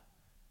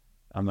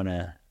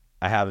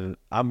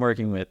I'm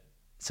working with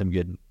some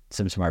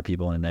smart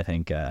people, and I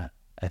think I'm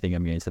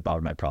getting to the bottom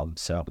of my problem.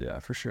 So yeah,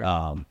 for sure.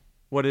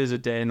 What is a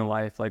day in the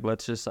life? Like,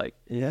 let's just like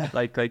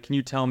can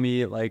you tell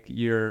me like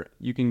you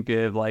can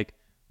give like,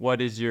 what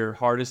does your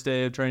hardest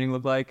day of training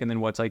look like? And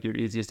then what's like your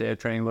easiest day of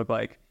training look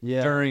like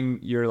during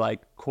your like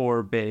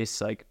core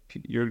base, like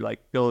you're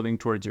like building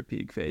towards your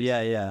peak phase.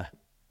 Yeah.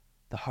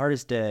 The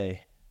hardest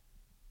day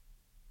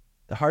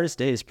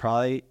is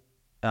probably,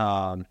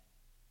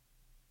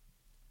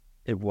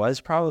 it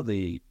was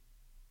probably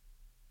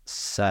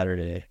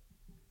Saturday.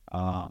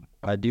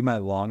 I do my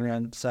long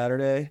run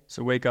Saturday.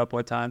 So wake up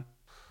what time?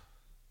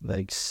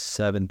 Like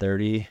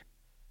 7:30.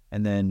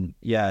 And then,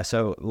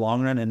 so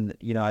long run. And,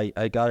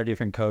 I got a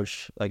different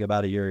coach like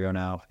about a year ago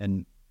now.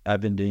 And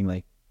I've been doing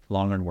like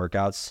long run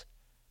workouts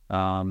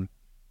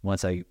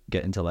once I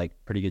get into like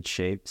pretty good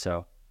shape.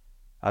 So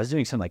I was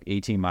doing some like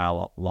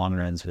 18-mile long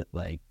runs with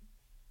like,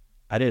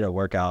 I did a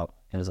workout.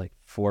 It was like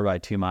 4 by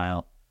 2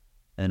 mile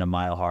and a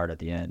mile hard at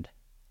the end.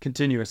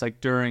 Continuous,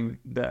 like during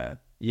the...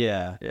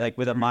 Yeah, like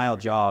with a mile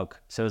jog.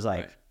 So it was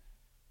like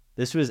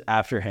This was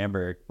after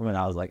Hamburg when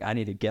I was like, I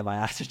need to get my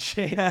ass in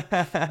shape.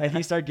 And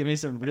he started giving me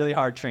some really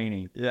hard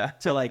training. Yeah.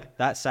 So like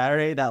that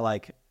Saturday,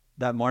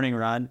 that morning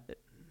run,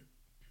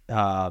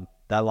 that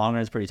long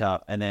run is pretty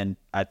tough. And then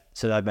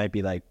so that might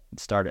be like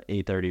start at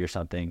 8:30 or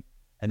something.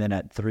 And then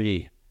at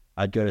 3,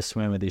 I'd go to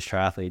swim with these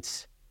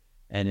triathletes.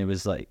 And it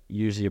was like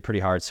usually a pretty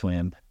hard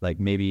swim. Like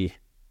maybe,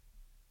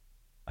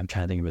 I'm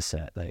trying to think of a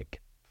set, like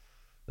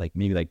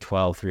maybe like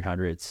 12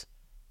 300s,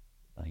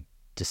 like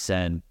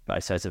descend by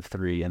sets of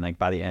 3. And like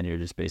by the end, you're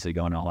just basically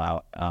going all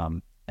out.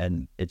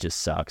 And it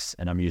just sucks.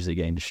 And I'm usually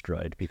getting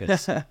destroyed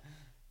because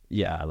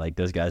yeah, like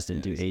those guys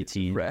didn't do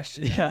 18. Fresh.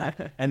 Yeah.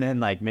 And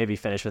then like maybe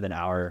finish with an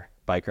hour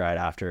bike ride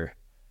after.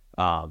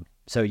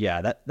 So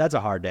yeah, that's a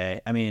hard day.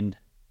 I mean,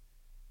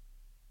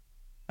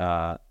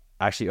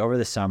 actually over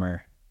the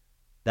summer,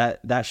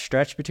 that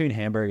stretch between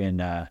Hamburg and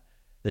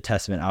the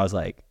Testament, I was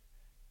like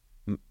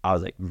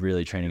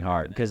really training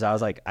hard because I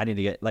was like, I need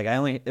to get, like,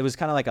 it was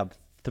kind of like a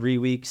 3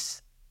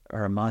 weeks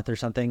or a month or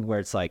something where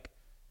it's like,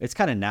 it's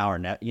kind of now or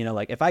never, you know,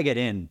 like if I get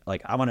in,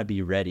 like I want to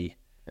be ready.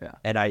 Yeah.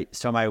 And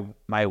so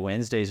my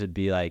Wednesdays would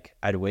be like,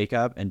 I'd wake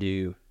up and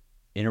do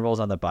intervals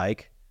on the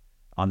bike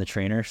on the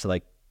trainer. So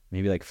like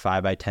maybe like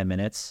 5 by 10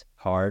 minutes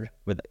hard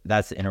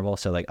that's the interval.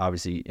 So like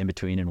obviously in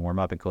between and warm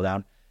up and cool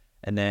down.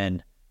 And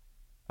then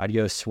I'd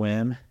go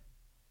swim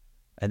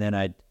and then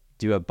I'd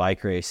do a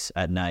bike race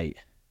at night.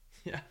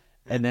 Yeah.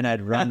 And then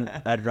I'd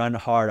run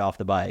hard off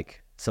the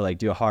bike. So like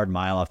do a hard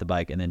mile off the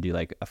bike and then do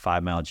like a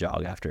 5-mile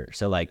jog after.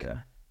 So like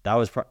that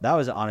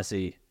was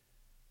honestly,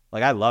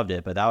 like I loved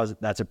it, but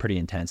that's a pretty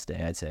intense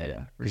day, I'd say.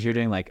 Yeah. Because you're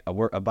doing like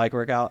a bike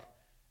workout.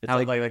 It's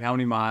like how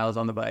many miles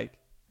on the bike?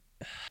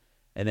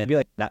 And then it'd be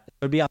like that. It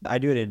would be I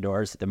do it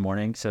indoors in the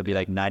morning, so it'd be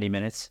like 90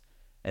 minutes.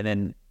 And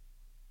then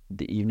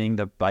the evening,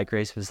 the bike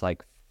race was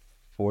like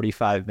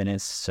 45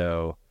 minutes,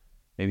 so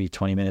maybe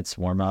 20 minutes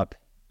warm up.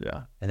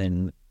 Yeah. And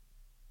then,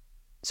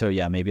 so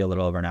yeah, maybe a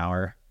little over an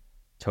hour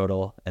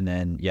total. And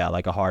then, yeah,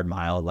 like a hard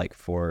mile, like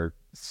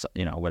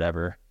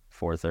whatever,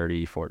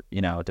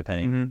 4:30,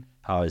 depending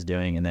how I was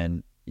doing. And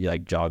then you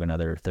like jog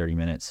another 30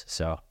 minutes.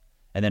 So,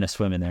 and then a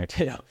swim in there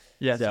too.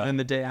 Yeah. So then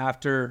the day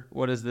after,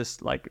 what is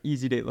this like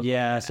easy day look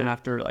yeah, like? so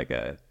After like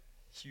a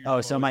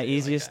huge so my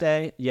easiest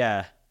day,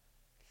 yeah.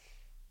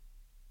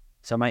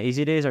 So my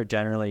easy days are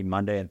generally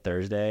Monday and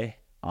Thursday.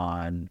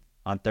 On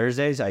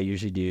Thursdays, I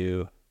usually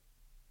do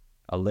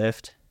a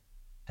lift,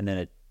 and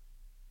then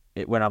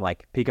when I'm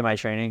like peaking my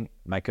training,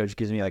 my coach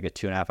gives me like a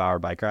 2.5 hour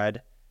bike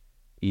ride,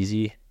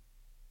 easy,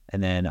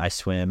 and then I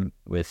swim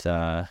with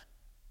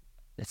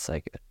it's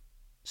like.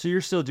 So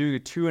you're still doing a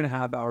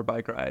 2.5 hour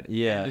bike ride.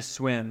 Yeah. And just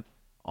swim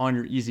on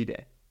your easy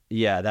day.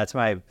 Yeah, that's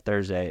my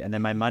Thursday, and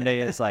then my Monday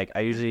is like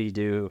I usually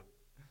do.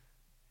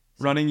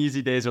 Running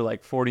easy days are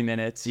like 40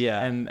 minutes.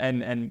 Yeah.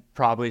 And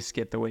probably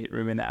skip the weight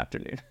room in the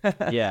afternoon.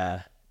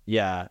 Yeah.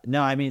 Yeah.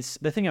 No, I mean,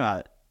 the thing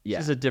about, It's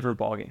just a different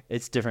ballgame.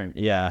 It's different.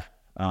 Yeah.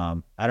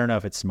 I don't know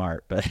if it's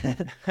smart, but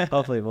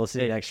hopefully we'll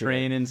see next year.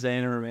 Train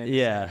insane and remain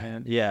Yeah. insane,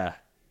 man. Yeah.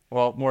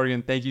 Well,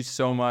 Morgan, thank you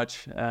so much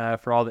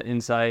for all the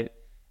insight.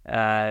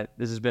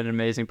 This has been an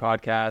amazing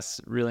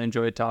podcast. Really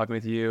enjoyed talking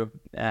with you.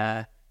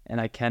 And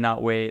I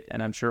cannot wait.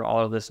 And I'm sure all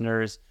our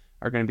listeners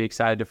are going to be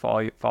excited to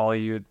follow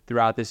you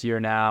throughout this year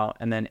now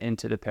and then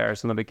into the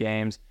Paris Olympic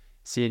Games,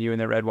 seeing you in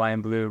the red, white,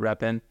 and blue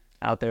repping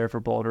out there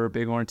for Boulder,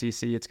 Bighorn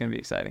TC. It's going to be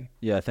exciting.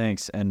 Yeah,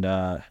 thanks. And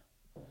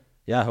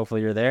yeah,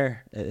 hopefully you're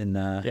there. And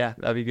yeah,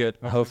 that'd be good.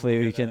 Hopefully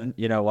we can,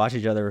 watch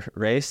each other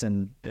race.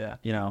 And,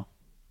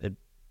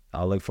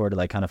 I'll look forward to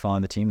like kind of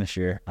following the team this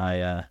year.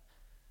 I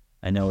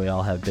know we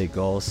all have big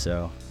goals,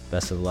 so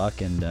best of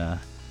luck. And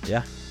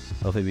yeah,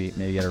 hopefully we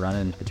maybe get a run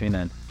in between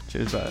then.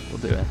 Cheers, bud. We'll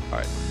do it. All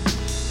right.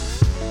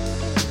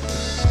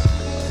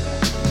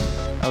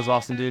 That was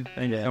awesome, dude.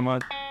 Thank you so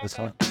much. It was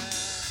fun.